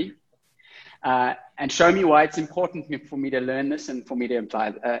me already. And show me why it's important for me to learn this and for me to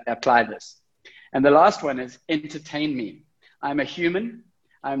apply this. And the last one is entertain me. I'm a human.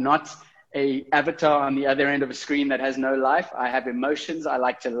 I'm not an avatar on the other end of a screen that has no life. I have emotions. I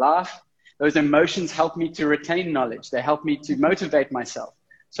like to laugh. Those emotions help me to retain knowledge. They help me to motivate myself.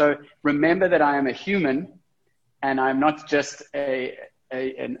 So remember that I am a human, and I'm not just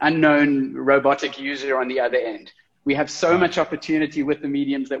an unknown robotic user on the other end. We have so much opportunity with the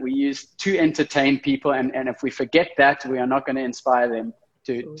mediums that we use to entertain people. And if we forget that, we are not going to inspire them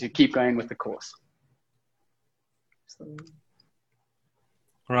to keep going with the course.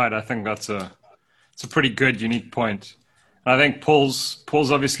 Right. I think it's a pretty good, unique point. I think Paul's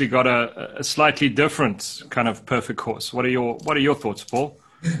obviously got a slightly different kind of perfect course. What are your thoughts, Paul?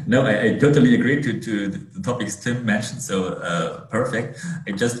 No, I totally agree to the topics Tim mentioned. So perfect.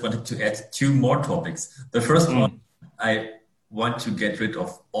 I just wanted to add two more topics. The first one, I want to get rid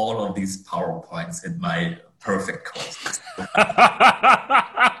of all of these PowerPoints in my perfect course.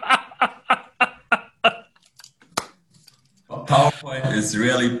 PowerPoint is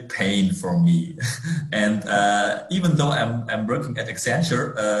really pain for me. And even though I'm working at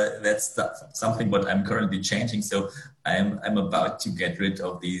Accenture, that's something what I'm currently changing. So I'm about to get rid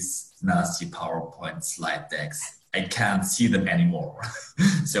of these nasty PowerPoint slide decks. I can't see them anymore.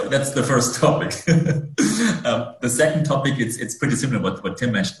 So that's the first topic. The second topic, it's pretty similar to what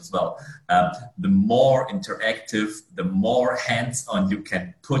Tim mentioned as well. The more interactive, the more hands-on you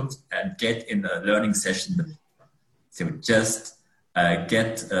can put and get in a learning session. So just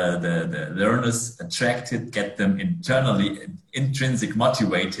get the learners attracted, get them intrinsic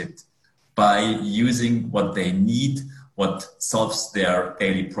motivated by using what they need, what solves their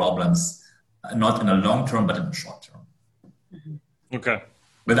daily problems. Not in a long term, but in a short term. Okay.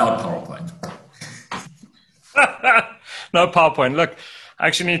 Without PowerPoint. No PowerPoint. Look, I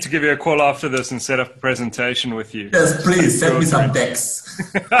actually need to give you a call after this and set up a presentation with you. Yes, please send me some decks.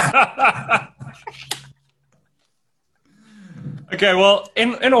 Okay, well,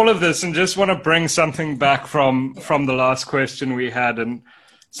 in all of this, and just want to bring something back from the last question we had, and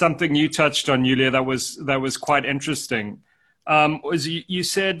something you touched on, Julia, that was quite interesting. Was you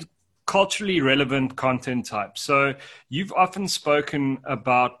said culturally relevant content types. So you've often spoken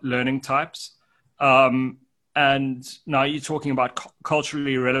about learning types, and now you're talking about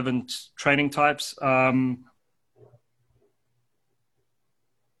culturally relevant training types.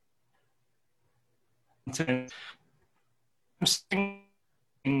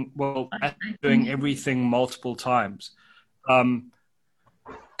 Well, doing everything multiple times. Can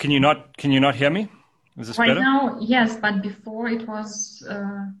you not hear me? Is this right better? Now? Yes, but before it was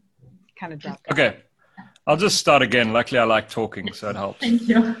kind of dropped out. Okay. I'll just start again. Luckily, I like talking, so it helps. Thank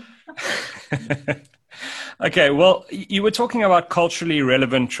you. Okay, well, you were talking about culturally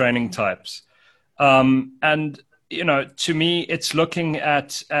relevant training types. And, you know, to me, it's looking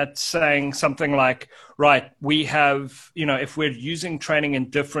at saying something like, right, we have, you know, if we're using training in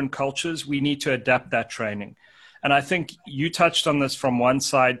different cultures, we need to adapt that training. And I think you touched on this from one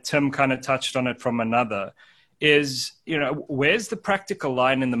side, Tim kind of touched on it from another, is, you know, where's the practical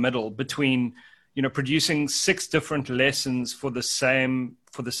line in the middle between, you know, producing 6 different lessons for the same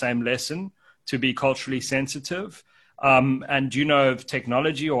lesson to be culturally sensitive? And do you know of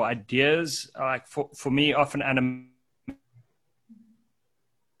technology or ideas? Like for me, often animation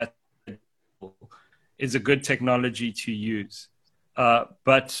is a good technology to use.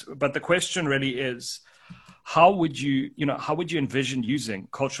 But the question really is, how would you envision using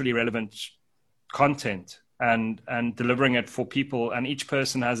culturally relevant content and delivering it for people? And each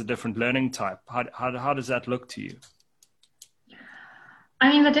person has a different learning type. How does that look to you? I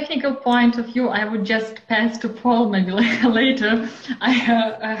mean, the technical point of view, I would just pass to Paul maybe later. I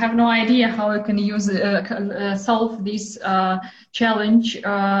have no idea how I can use solve this challenge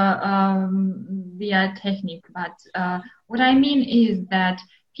via technique. But what I mean is that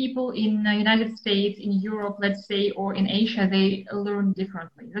people in the United States, in Europe, let's say, or in Asia, they learn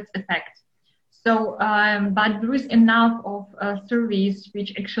differently. That's a fact. So, but there is enough of surveys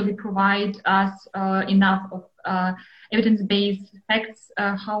which actually provide us enough of evidence-based facts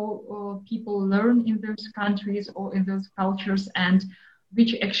how people learn in those countries or in those cultures, and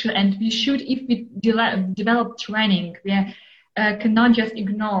which actually, and we should, if we develop training, we cannot just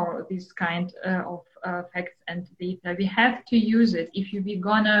ignore this kind of facts and data. We have to use it if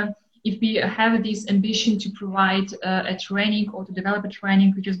we have this ambition to provide a training or to develop a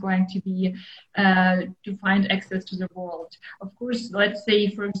training which is going to be to find access to the world. Of course, let's say,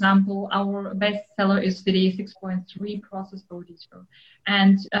 for example, our bestseller is VDA 6.3 Process Auditor,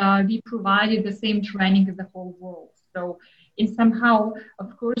 and we provided the same training in the whole world. So in somehow,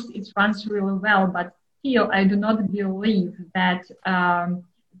 of course, it runs really well, but still, I do not believe that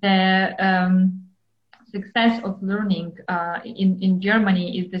the success of learning in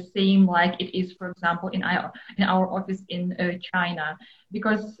Germany is the same like it is, for example, in our office in China,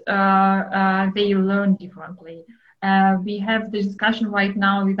 because they learn differently. We have the discussion right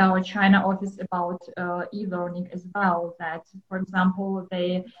now with our China office about e-learning as well. That, for example,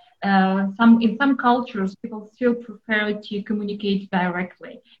 in some cultures people still prefer to communicate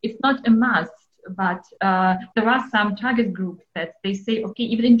directly. It's not a must. But there are some target groups that they say, okay,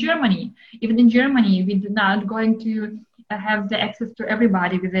 even in Germany, we do not going to have the access to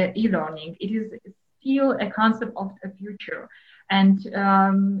everybody with the e-learning. It is still a concept of the future. And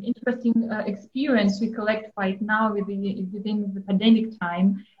interesting experience we collect right now within the pandemic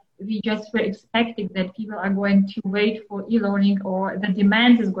time. We just were expecting that people are going to wait for e-learning, or the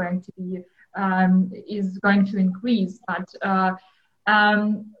demand is going to increase, but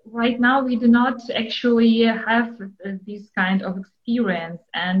right now we do not actually have this kind of experience,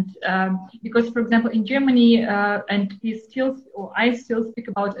 and because, for example, in Germany, and I still speak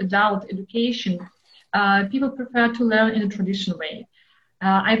about adult education, people prefer to learn in a traditional way.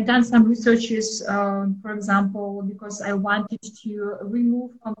 I've done some researches, for example, because I wanted to remove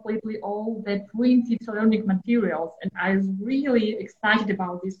completely all the printed learning materials, and I was really excited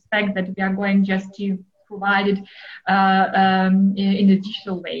about this fact that we are going just to provided in a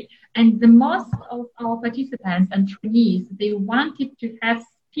digital way. And the most of our participants and trainees, they wanted to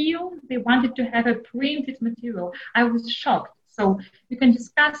have a printed material. I was shocked. So we can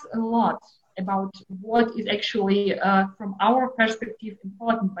discuss a lot about what is actually, from our perspective,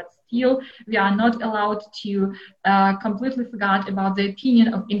 important, but still we are not allowed to completely forget about the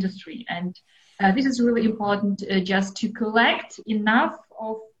opinion of industry. And this is really important, just to collect enough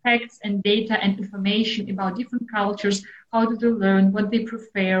of facts and data and information about different cultures, how do they learn, what they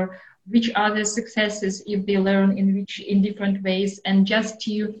prefer, which are the successes if they learn in different ways, and just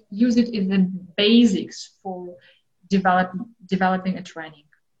to use it in the basics for developing a training.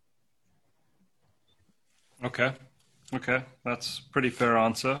 Okay, that's a pretty fair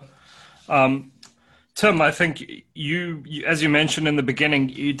answer. Tim, I think you, as you mentioned in the beginning,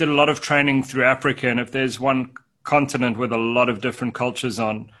 you did a lot of training through Africa, and if there's one continent with a lot of different cultures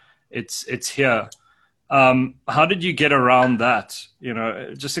on, it's here. How did you get around that? You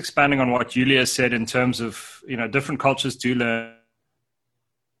know, just expanding on what Julia said in terms of, you know, different cultures do learn.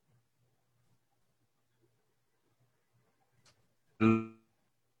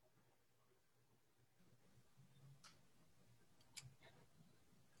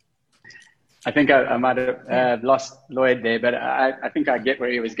 I think I might have lost Lloyd there, but I think I get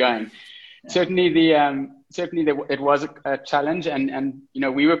where he was going. Yeah. Certainly, it was a challenge, and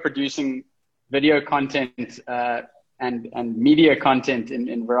we were producing video content and media content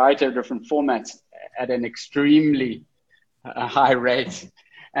in a variety of different formats at an extremely high rate,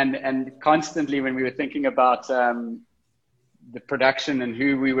 and constantly when we were thinking about the production and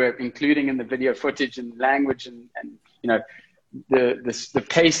who we were including in the video footage and language and the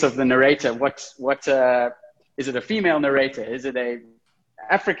pace of the narrator. What is it? A female narrator? Is it a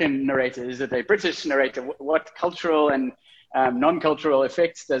African narrator? Is it a British narrator? What cultural and non-cultural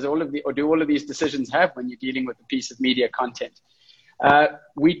effects do all of these decisions have when you're dealing with a piece of media content?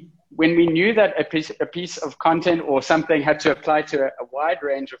 When we knew that a piece of content or something had to apply to a wide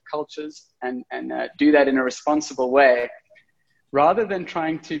range of cultures and do that in a responsible way, rather than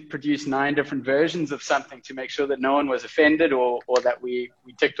trying to produce 9 different versions of something to make sure that no one was offended or that we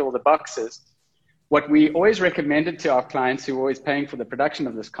ticked all the boxes, what we always recommended to our clients who were always paying for the production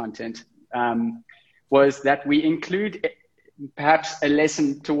of this content was that we include perhaps a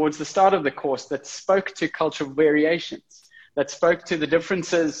lesson towards the start of the course that spoke to cultural variations, that spoke to the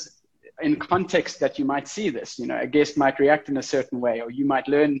differences in context that you might see this. A guest might react in a certain way, or you might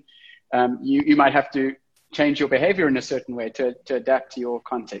learn, you might have to change your behavior in a certain way to adapt to your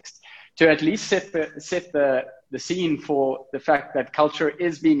context, to at least set the scene for the fact that culture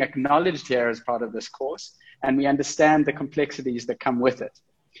is being acknowledged here as part of this course, and we understand the complexities that come with it.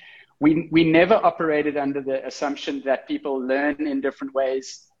 We never operated under the assumption that people learn in different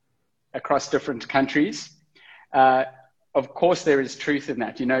ways across different countries. Of course, there is truth in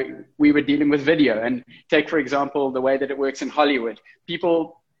that. We were dealing with video, and take, for example, the way that it works in Hollywood.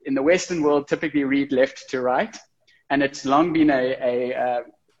 People in the Western world typically read left to right, and it's long been a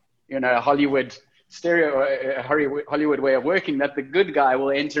Hollywood Hollywood way of working that the good guy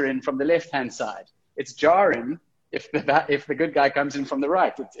will enter in from the left-hand side. It's jarring if the good guy comes in from the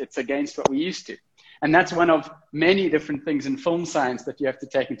right. It's against what we used to. And that's one of many different things in film science that you have to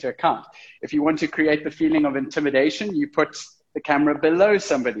take into account. If you want to create the feeling of intimidation, you put the camera below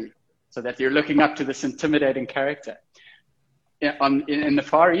somebody so that you're looking up to this intimidating character. In the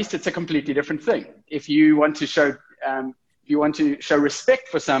Far East, it's a completely different thing. If you want to show respect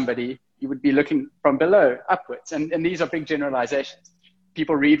for somebody, you would be looking from below upwards. And these are big generalizations.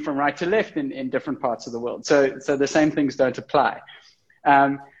 People read from right to left in different parts of the world. So the same things don't apply.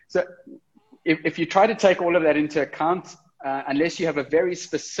 So if you try to take all of that into account, unless you have a very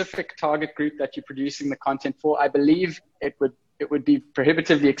specific target group that you're producing the content for, I believe it would be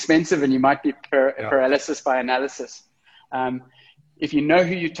prohibitively expensive, and you might be paralysis by analysis. If you know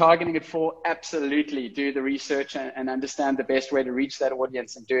who you're targeting it for, absolutely do the research and understand the best way to reach that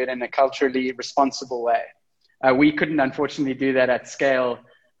audience and do it in a culturally responsible way. We couldn't, unfortunately, do that at scale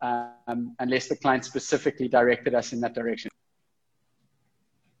unless the client specifically directed us in that direction.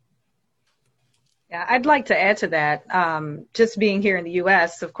 Yeah, I'd like to add to that. Just being here in the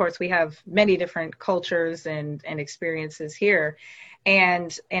U.S., of course, we have many different cultures and experiences here.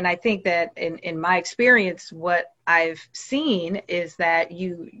 And I think that in my experience, what I've seen is that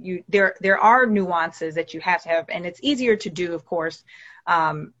there are nuances that you have to have, and it's easier to do, of course,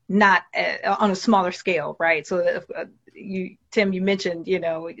 not on a smaller scale, right? So Tim, you mentioned,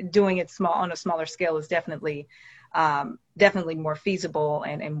 doing it on a smaller scale is definitely more feasible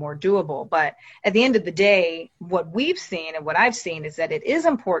and more doable. But at the end of the day, what we've seen and what I've seen is that it is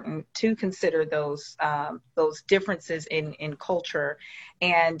important to consider those differences in culture,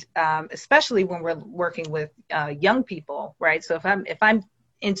 and especially when we're working with young people, right? So if I'm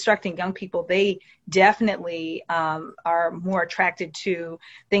instructing young people, they definitely are more attracted to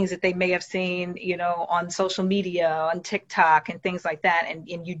things that they may have seen, on social media, on TikTok and things like that. And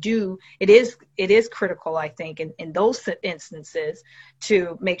it is critical, I think, in those instances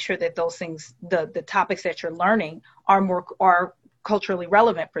to make sure that those things, the topics that you're learning are culturally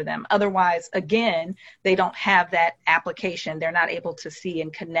relevant for them. Otherwise, again, they don't have that application. They're not able to see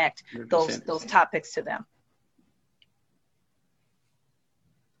and connect 100%. those topics to them.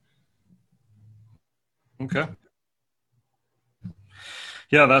 Okay.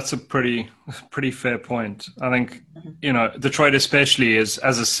 Yeah, that's a pretty fair point. I think, Detroit especially is,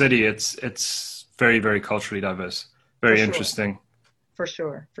 as a city, it's very, very culturally diverse, very interesting. For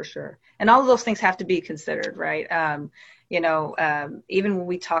sure. And all of those things have to be considered, right? Even when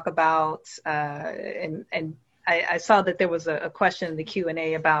we talk about, and I saw that there was a question in the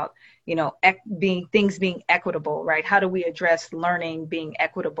Q&A about, things being equitable, right? How do we address learning being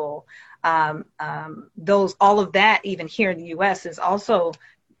equitable? All of that, even here in the U.S., is also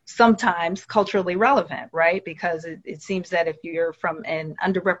sometimes culturally relevant, right? Because it seems that if you're from an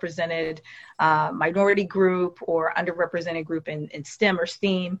underrepresented minority group or underrepresented group in STEM or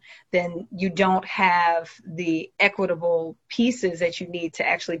STEAM, then you don't have the equitable pieces that you need to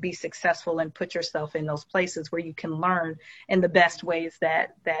actually be successful and put yourself in those places where you can learn in the best ways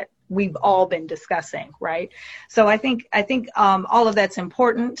that we've all been discussing, right? So I think all of that's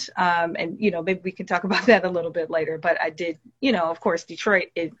important, and maybe we can talk about that a little bit later. But I did, of course, Detroit.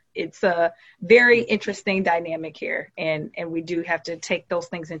 It's a very interesting dynamic here, and we do have to take those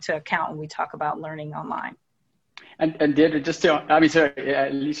things into account when we talk about learning online. And Deirdre,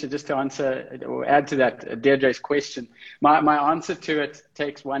 Alicia, just to answer or add to that, Deirdre's question, my answer to it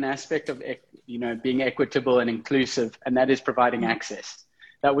takes one aspect of being equitable and inclusive, and that is providing access.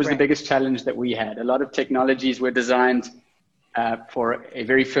 That was the biggest challenge that we had. A lot of technologies were designed for a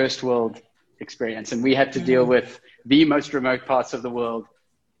very first world experience, and we had to deal with the most remote parts of the world.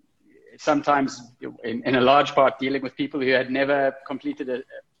 Sometimes, in a large part, dealing with people who had never completed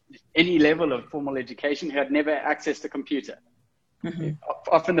any level of formal education, who had never accessed a computer.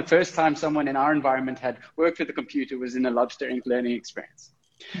 Often the first time someone in our environment had worked with a computer was in a Lobster Inc. learning experience.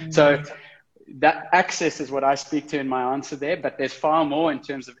 So that access is what I speak to in my answer there, but there's far more in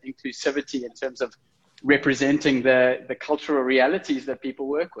terms of inclusivity, in terms of representing the cultural realities that people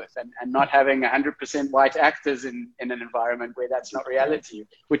work with, and not having 100% white actors in an environment where that's not reality,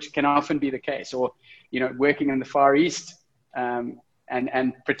 which can often be the case. Or, working in the Far East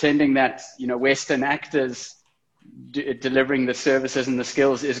and pretending that, Western actors delivering the services and the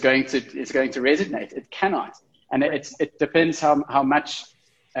skills is going to resonate. It cannot. And it depends how much,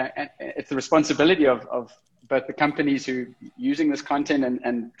 it's the responsibility of both the companies who are using this content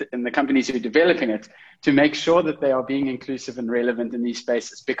and the companies who are developing it to make sure that they are being inclusive and relevant in these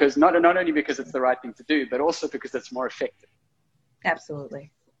spaces, because not only because it's the right thing to do, but also because it's more effective.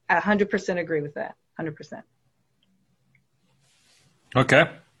 Absolutely. I 100% agree with that. 100%. Okay,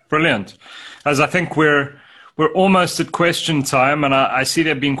 brilliant. As I think we're almost at question time, and I see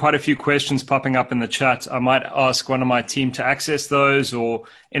there have been quite a few questions popping up in the chat. I might ask one of my team to access those, or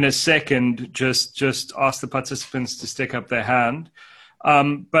in a second, just ask the participants to stick up their hand.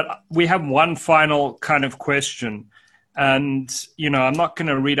 But we have one final kind of question, and, I'm not going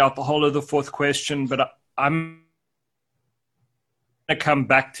to read out the whole of the fourth question, but I'm going to come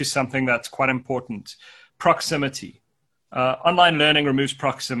back to something that's quite important: proximity. Online learning removes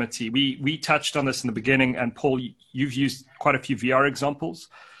proximity. We touched on this in the beginning, and Paul, you've used quite a few VR examples.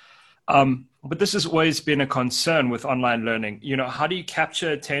 But this has always been a concern with online learning. How do you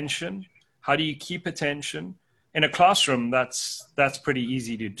capture attention? How do you keep attention? In a classroom, that's pretty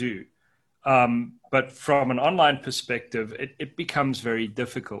easy to do. But from an online perspective, it becomes very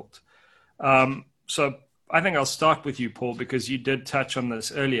difficult. So I think I'll start with you, Paul, because you did touch on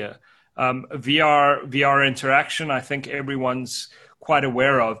this earlier. VR interaction, I think everyone's quite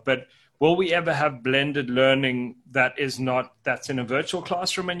aware of, but will we ever have blended learning that's in a virtual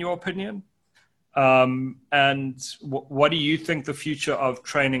classroom, in your opinion? And what do you think the future of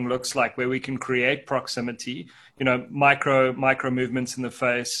training looks like, where we can create proximity, micro movements in the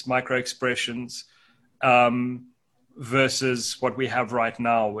face, micro expressions, versus what we have right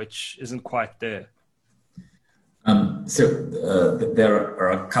now, which isn't quite there? There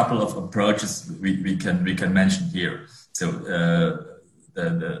are a couple of approaches we can mention here. So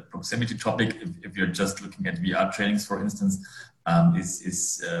the proximity topic, if you're just looking at VR trainings, for instance,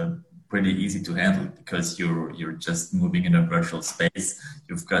 is pretty easy to handle, because you're just moving in a virtual space.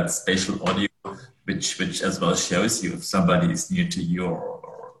 You've got spatial audio, which as well shows you if somebody is near to you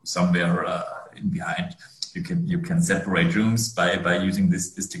or somewhere in behind. You can separate rooms by using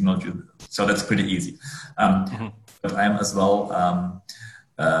this technology, so that's pretty easy. But I am as well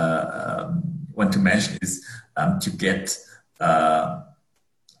want to mention is to get.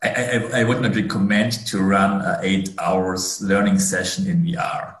 I would not recommend to run an 8 hours learning session in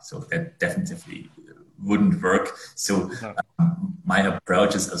VR. So that definitely wouldn't work. So my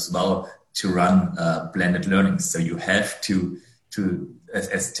approach is as well to run blended learning. So you have to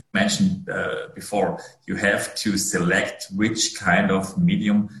as Tim mentioned before, you have to select which kind of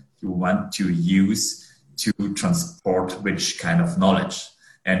medium you want to use to transport which kind of knowledge.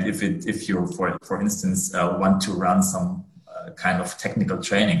 And if you, for instance, want to run some kind of technical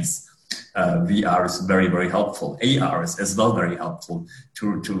trainings, VR is very, very helpful. AR is as well very helpful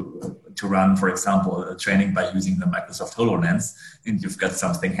to run, for example, a training by using the Microsoft HoloLens, and you've got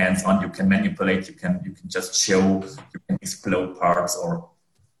something hands-on. You can manipulate. You can just show. You can explode parts, or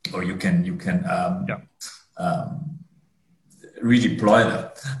you can redeploy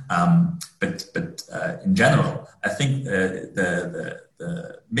them. but in general, I think the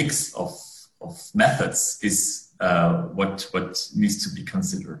mix of methods is what needs to be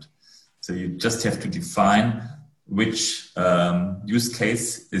considered. So you just have to define which use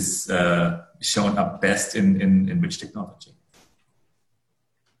case is shown up best in which technology.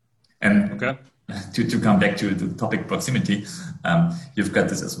 And okay. To come back to the topic proximity, you've got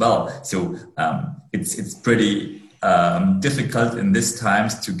this as well. So it's pretty difficult in these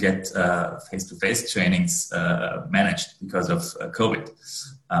times to get face-to-face trainings managed because of COVID.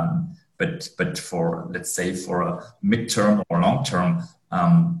 But for, let's say, for a midterm or long term,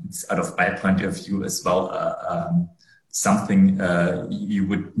 it's out of my point of view as well something you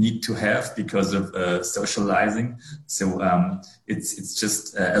would need to have because of socializing. So it's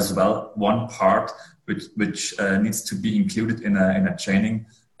just as well one part which needs to be included in a training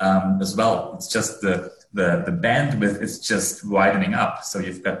as well. It's just the bandwidth is just widening up. So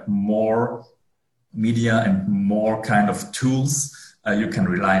you've got more media and more kind of tools you can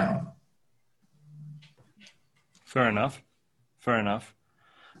rely on. Fair enough.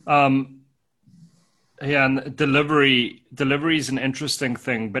 Yeah, and delivery is an interesting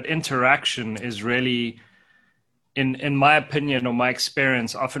thing, but interaction is really, in my opinion or my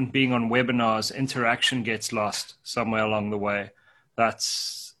experience, often being on webinars, interaction gets lost somewhere along the way.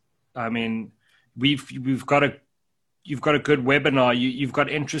 You've got a good webinar, you've got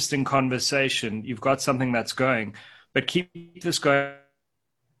interesting conversation, you've got something that's going, but keep this going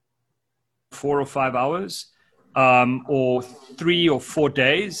 4 or 5 hours. Or 3 or 4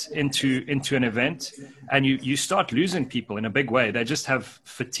 days into an event, and you start losing people in a big way. They just have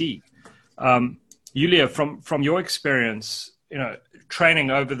fatigue. Julia, from your experience, training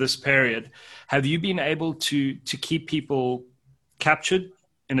over this period, have you been able to keep people captured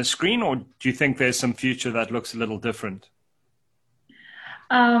in a screen, or do you think there's some future that looks a little different?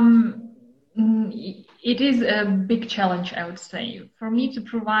 It is a big challenge, I would say. For me to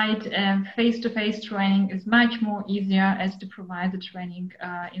provide face-to-face training is much more easier as to provide the training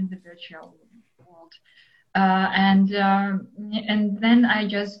in the virtual world. And then I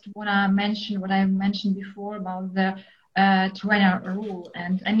just want to mention what I mentioned before about the trainer rule.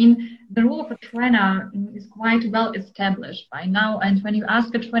 And I mean, the rule of a trainer is quite well established by now. And when you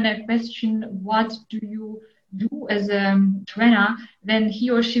ask a trainer a question, what do you do as a trainer, then he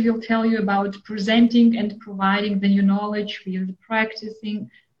or she will tell you about presenting and providing the new knowledge with practice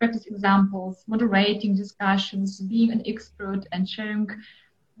examples, moderating discussions, being an expert and sharing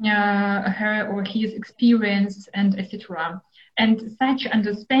her or his experience, and etc. And such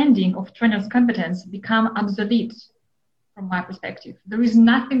understanding of trainer's competence become obsolete from my perspective. There is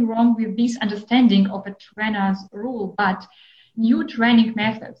nothing wrong with this understanding of a trainer's role, but new training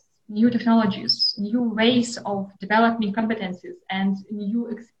methods, new technologies, new ways of developing competencies, and new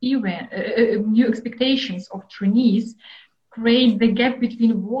expectations of trainees create the gap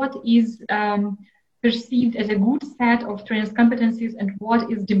between what is perceived as a good set of trainers' competencies and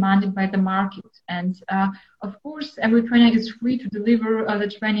what is demanded by the market. And of course, every trainer is free to deliver the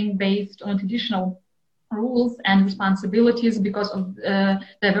training based on traditional rules and responsibilities because of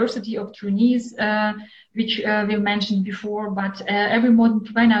diversity of trainees, which we mentioned before, but every modern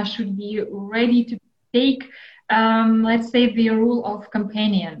trainer should be ready to take, let's say, the role of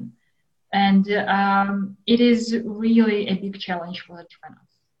companion. And it is really a big challenge for the trainers.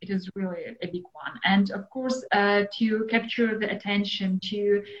 It is really a big one. And of course, to capture the attention,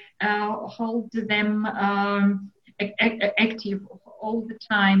 to hold them active all the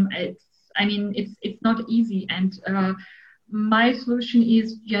time, it's not easy. And my solution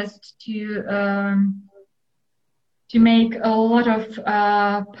is just to make a lot of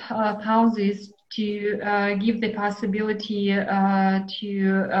pauses, to give the possibility to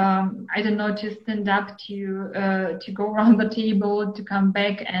stand up, to go around the table, to come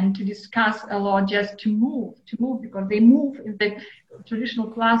back and to discuss a lot, just to move because they move in the traditional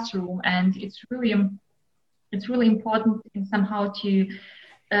classroom, and it's really important in somehow to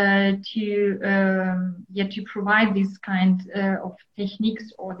provide this kind of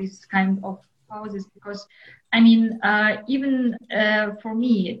techniques or this kind of pauses, because even for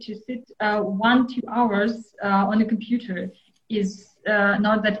me to sit 1-2 hours on a computer is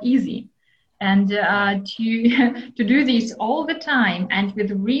not that easy, and to do this all the time and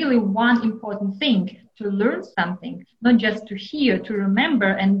with really one important thing, to learn something, not just to hear, to remember,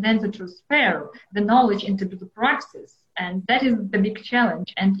 and then to transfer the knowledge into the practice. And that is the big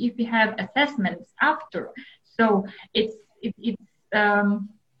challenge. And if we have assessments after, so it's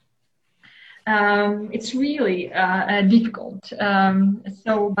really difficult.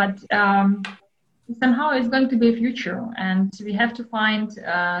 somehow it's going to be a future, and we have to find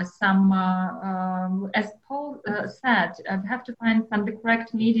some, as Paul said, we have to find the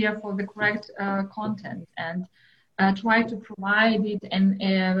correct media for the correct content, and try to provide it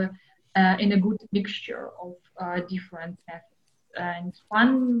in a good mixture of different methods. And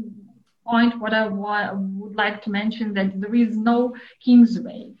one point what I would like to mention, that there is no King's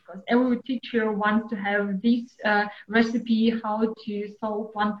Way, because every teacher wants to have this recipe how to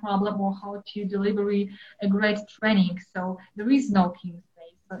solve one problem or how to deliver a great training. So there is no King's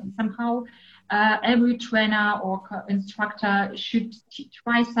Way. So somehow every trainer or instructor should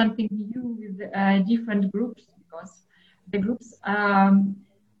try something new with different groups, because the groups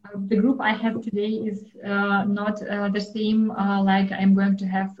the group I have today is not the same like I'm going to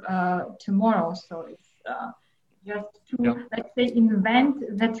have tomorrow. So it's just to, let's say,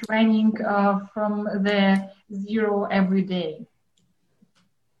 invent the training from the zero every day.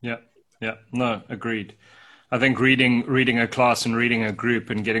 Yeah, no, agreed. I think reading a class and reading a group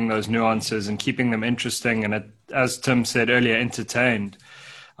and getting those nuances and keeping them interesting and, as Tim said earlier, entertained.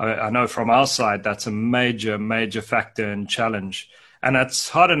 I know from our side that's a major factor and challenge. And that's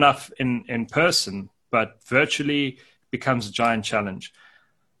hard enough in person, but virtually becomes a giant challenge.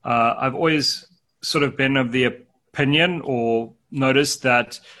 I've always sort of been of the opinion or noticed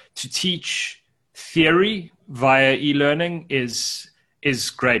that to teach theory via e-learning is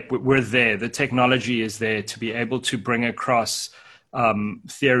great. We're there. The technology is there to be able to bring across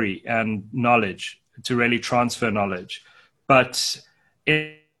theory and knowledge, to really transfer knowledge. But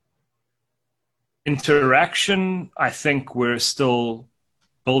interaction, I think we're still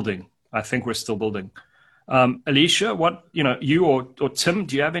building. Alicia, what, you or Tim,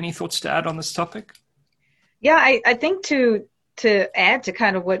 do you have any thoughts to add on this topic? Yeah, I think to add to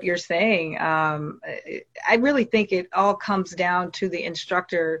kind of what you're saying, I really think it all comes down to the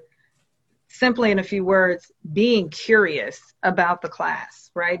instructor, simply in a few words, being curious about the class,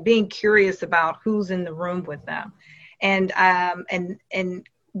 right? Being curious about who's in the room with them. And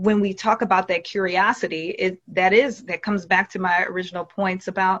when we talk about that curiosity, that comes back to my original points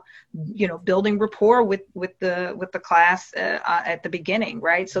about, building rapport with the class at the beginning,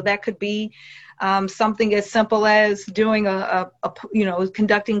 right? So that could be something as simple as doing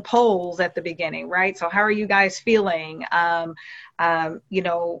conducting polls at the beginning, right? So how are you guys feeling?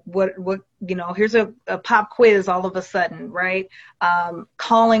 Here's a pop quiz all of a sudden, right?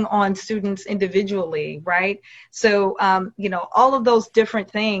 Calling on students individually, right? So, all of those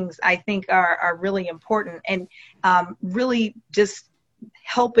different things I think are really important, and really just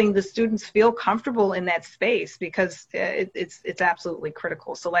helping the students feel comfortable in that space, because it's absolutely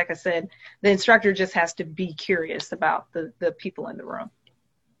critical. So like I said, the instructor just has to be curious about the people in the room.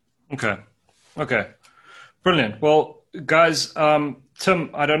 Okay. Brilliant. Well, guys, Tim,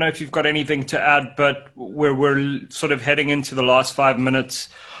 I don't know if you've got anything to add, but we're sort of heading into the last 5 minutes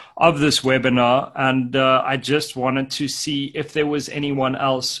of this webinar, and I just wanted to see if there was anyone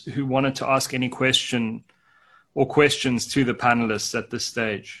else who wanted to ask any question or questions to the panelists at this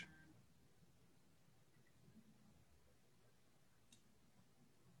stage.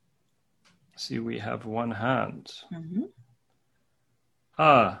 See, we have one hand. Mm-hmm.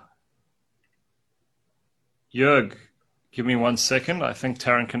 Jörg, give me 1 second. I think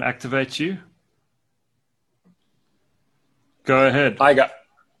Taryn can activate you. Go ahead. Hi,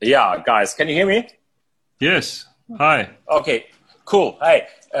 guys. Can you hear me? Yes. Hi. Okay, cool. Hey,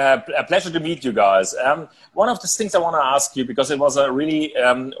 a pleasure to meet you guys. One of the things I want to ask you, because it was a really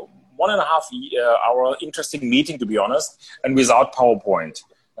 1.5 hour interesting meeting, to be honest, and without PowerPoint.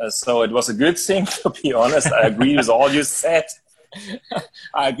 So it was a good thing, to be honest. I agree with all you said.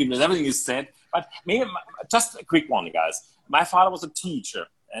 I agree with everything you said. But maybe just a quick one, guys. My father was a teacher,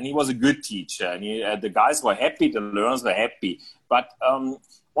 and he was a good teacher. And the guys were happy, the learners were happy. But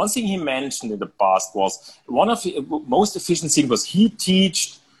one thing he mentioned in the past was one of the most efficient things was he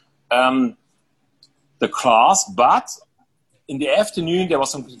taught the class, but in the afternoon there was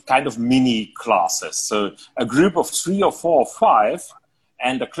some kind of mini classes. So a group of 3 or 4 or 5,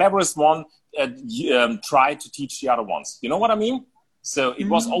 and the cleverest one tried to teach the other ones. You know what I mean? So it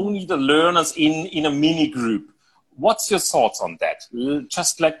was only the learners in a mini group. What's your thoughts on that?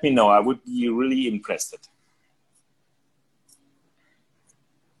 Just let me know. I would be really impressed.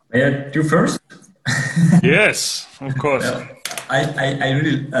 May I do first? Yes, of course. I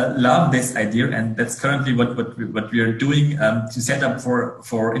really love this idea, and that's currently what we are doing to set up,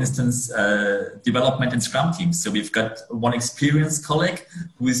 for instance, development in Scrum teams. So we've got one experienced colleague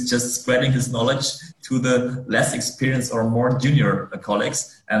who is just spreading his knowledge to the less experienced or more junior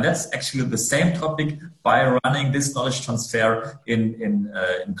colleagues, and that's actually the same topic by running this knowledge transfer in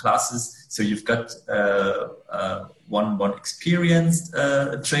classes. So you've got one experienced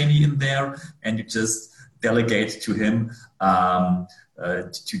trainee in there, and you just delegate to him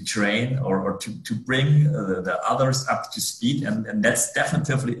to train or to bring the others up to speed, and that's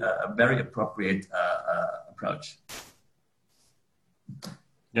definitely a very appropriate approach.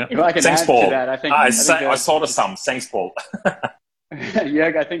 Yeah. If I can Thanks, add Paul. to that, I saw the sum. Thanks, Paul.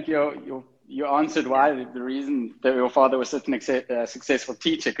 Jörg, I think you answered why the reason that your father was such a successful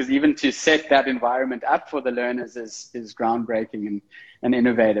teacher, because even to set that environment up for the learners is groundbreaking and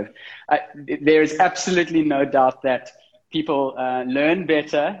innovative. There is absolutely no doubt that people learn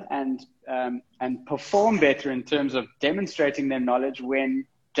better and perform better in terms of demonstrating their knowledge when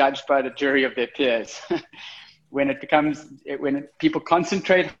judged by the jury of their peers. When people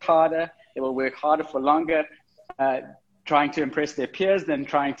concentrate harder, they will work harder for longer, trying to impress their peers than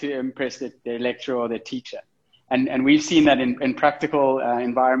trying to impress their lecturer or their teacher. And we've seen that in practical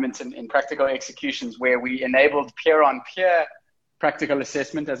environments and in practical executions where we enabled peer-on-peer practical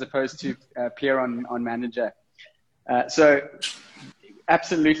assessment as opposed to peer-on-manager. So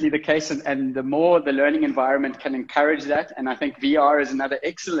absolutely the case. And the more the learning environment can encourage that, and I think VR is another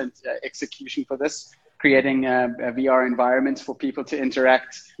excellent execution for this, creating VR environments for people to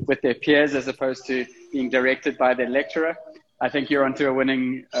interact with their peers as opposed to being directed by their lecturer. I think you're onto a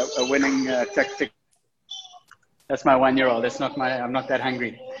winning tactic. That's my 1-year-old. I'm not that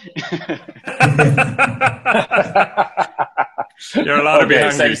hungry. You're allowed to be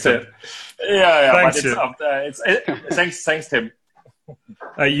hungry. Thanks, Tim. Yeah. Thanks, thanks, Tim.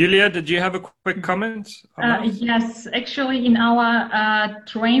 Julia, did you have a quick comment? Yes, actually, in our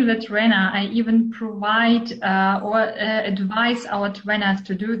Train the Trainer, I even provide or advise our trainers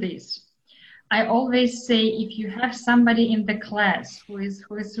to do this. I always say, if you have somebody in the class who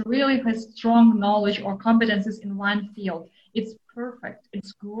really has strong knowledge or competences in one field, it's perfect.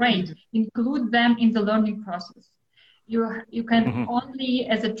 It's great. Include them in the learning process. You can only,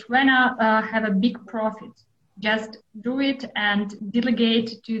 as a trainer, have a big profit. Just do it and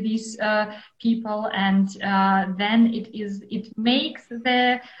delegate to these people, and then it makes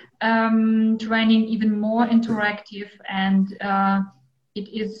the training even more interactive, and it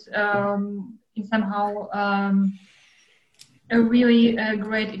is somehow a really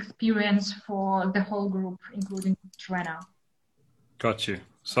great experience for the whole group, including the trainer. Got you.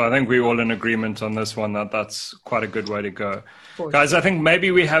 So I think we're all in agreement on this one, that's quite a good way to go. Guys, I think maybe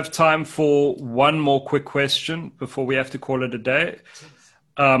we have time for one more quick question before we have to call it a day.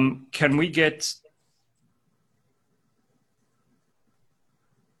 Can we get...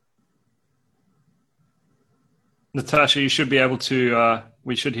 Natasha, you should be able to,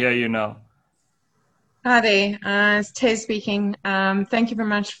 we should hear you now. Hi there, it's Tez speaking. Thank you very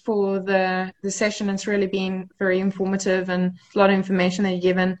much for the session. It's really been very informative and a lot of information that you've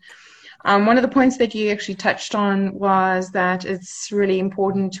given. One of the points that you actually touched on was that it's really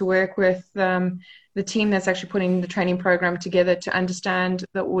important to work with the team that's actually putting the training program together to understand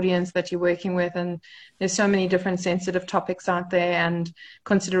the audience that you're working with. And there's so many different sensitive topics out there, and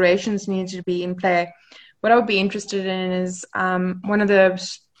considerations need to be in play. What I would be interested in is one of the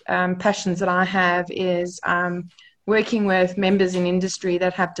passions that I have is working with members in industry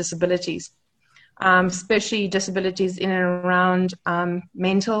that have disabilities, especially disabilities in and around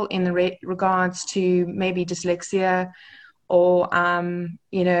mental, in the regards to maybe dyslexia or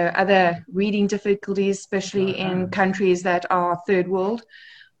other reading difficulties, especially in countries that are third world,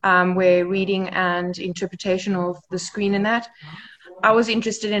 where reading and interpretation of the screen and that. I was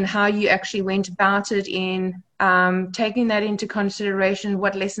interested in how you actually went about it in taking that into consideration,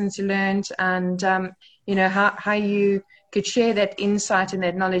 what lessons you learned, and how you could share that insight and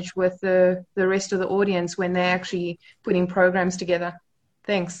that knowledge with the rest of the audience when they're actually putting programs together.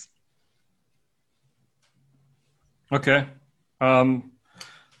 Thanks. Okay. I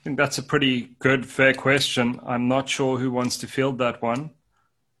think that's a pretty good, fair question. I'm not sure who wants to field that one.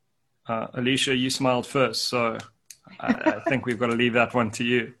 Alicia, you smiled first, so I think we've got to leave that one to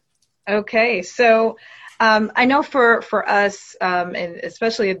you. Okay, so I know for us, and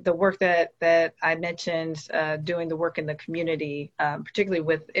especially the work that I mentioned, doing the work in the community, particularly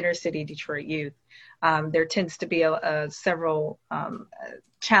with inner city Detroit youth, there tends to be several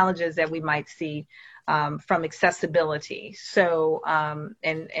challenges that we might see. from accessibility. So,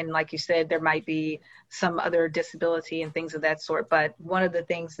 and like you said, there might be some other disability and things of that sort. But one of the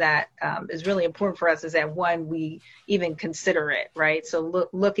things that is really important for us is that, one, we even consider it, right? So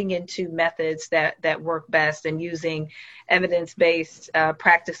looking into methods that work best and using evidence-based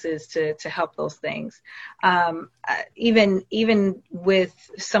practices to help those things. Even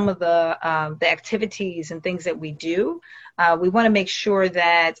with some of the activities and things that we do, we want to make sure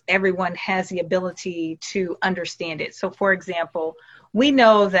that everyone has the ability to understand it. So, for example, we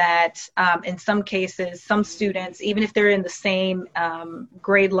know that in some cases, some students, even if they're in the same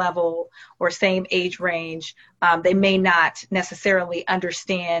grade level or same age range, they may not necessarily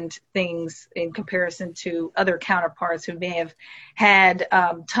understand things in comparison to other counterparts who may have had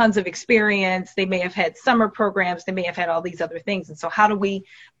tons of experience. They may have had summer programs. They may have had all these other things. And so how do we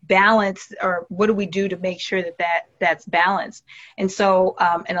balance, or what do we do to make sure that's balanced? And so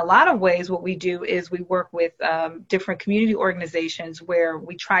in a lot of ways, what we do is we work with different community organizations where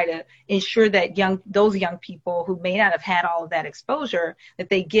we try to ensure that those young people who may not have had all of that exposure, that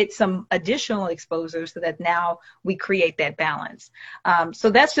they get some additional exposure so that now we create that balance. So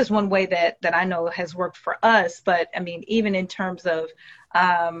that's just one way that I know has worked for us. But I mean, even in terms of,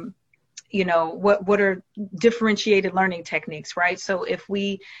 what are differentiated learning techniques, right? So if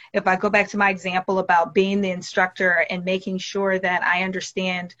I go back to my example about being the instructor and making sure that I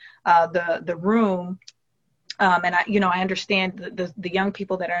understand the room, and I understand the young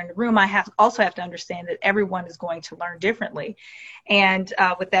people that are in the room, I also have to understand that everyone is going to learn differently. And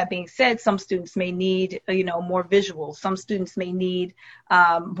with that being said, some students may need, more visuals. Some students may need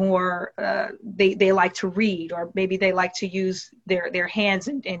more, they like to read, or maybe they like to use their hands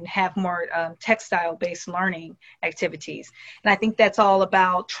and have more textile-based learning activities. And I think that's all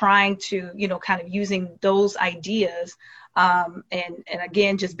about trying to, kind of using those ideas and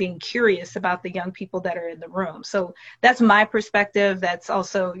again, just being curious about the young people that are in the room. So that's my perspective. That's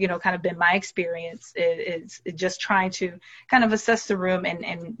also, kind of been my experience, is just trying to kind of assess the room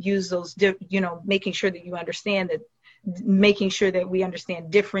and use those, making sure that you understand that, making sure that we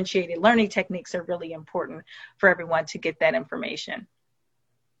understand differentiated learning techniques are really important for everyone to get that information.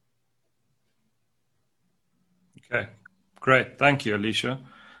 Okay, great. Thank you, Alicia.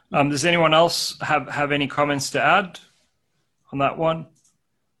 Does anyone else have any comments to add on that one?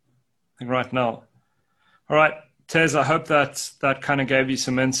 I think right now. All right, Tez, I hope that kind of gave you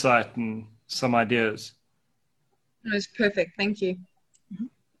some insight and some ideas. That was perfect. Thank you.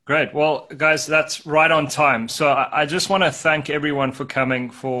 Great. Well, guys, that's right on time. So I just want to thank everyone for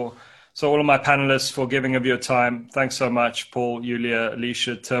coming, so all of my panelists for giving of your time. Thanks so much, Paul, Yulia,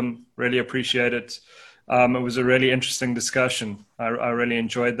 Alicia, Tim. Really appreciate it. It was a really interesting discussion. I really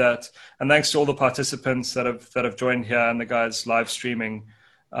enjoyed that. And thanks to all the participants that have joined here and the guys live streaming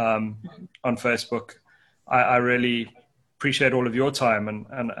on Facebook. I really appreciate all of your time,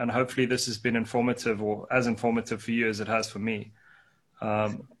 and hopefully this has been informative, or as informative for you as it has for me.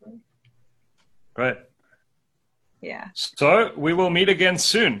 Great. Yeah. So we will meet again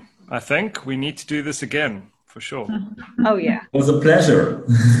soon. I think we need to do this again for sure. Oh yeah. It was a pleasure.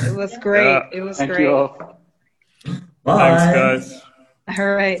 It was great. It was Thank great. you all. Bye. Thanks, guys. All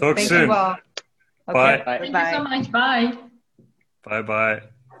right. Talk Thank soon. you all. Okay. Bye. Thank you so much. Bye. Bye-bye.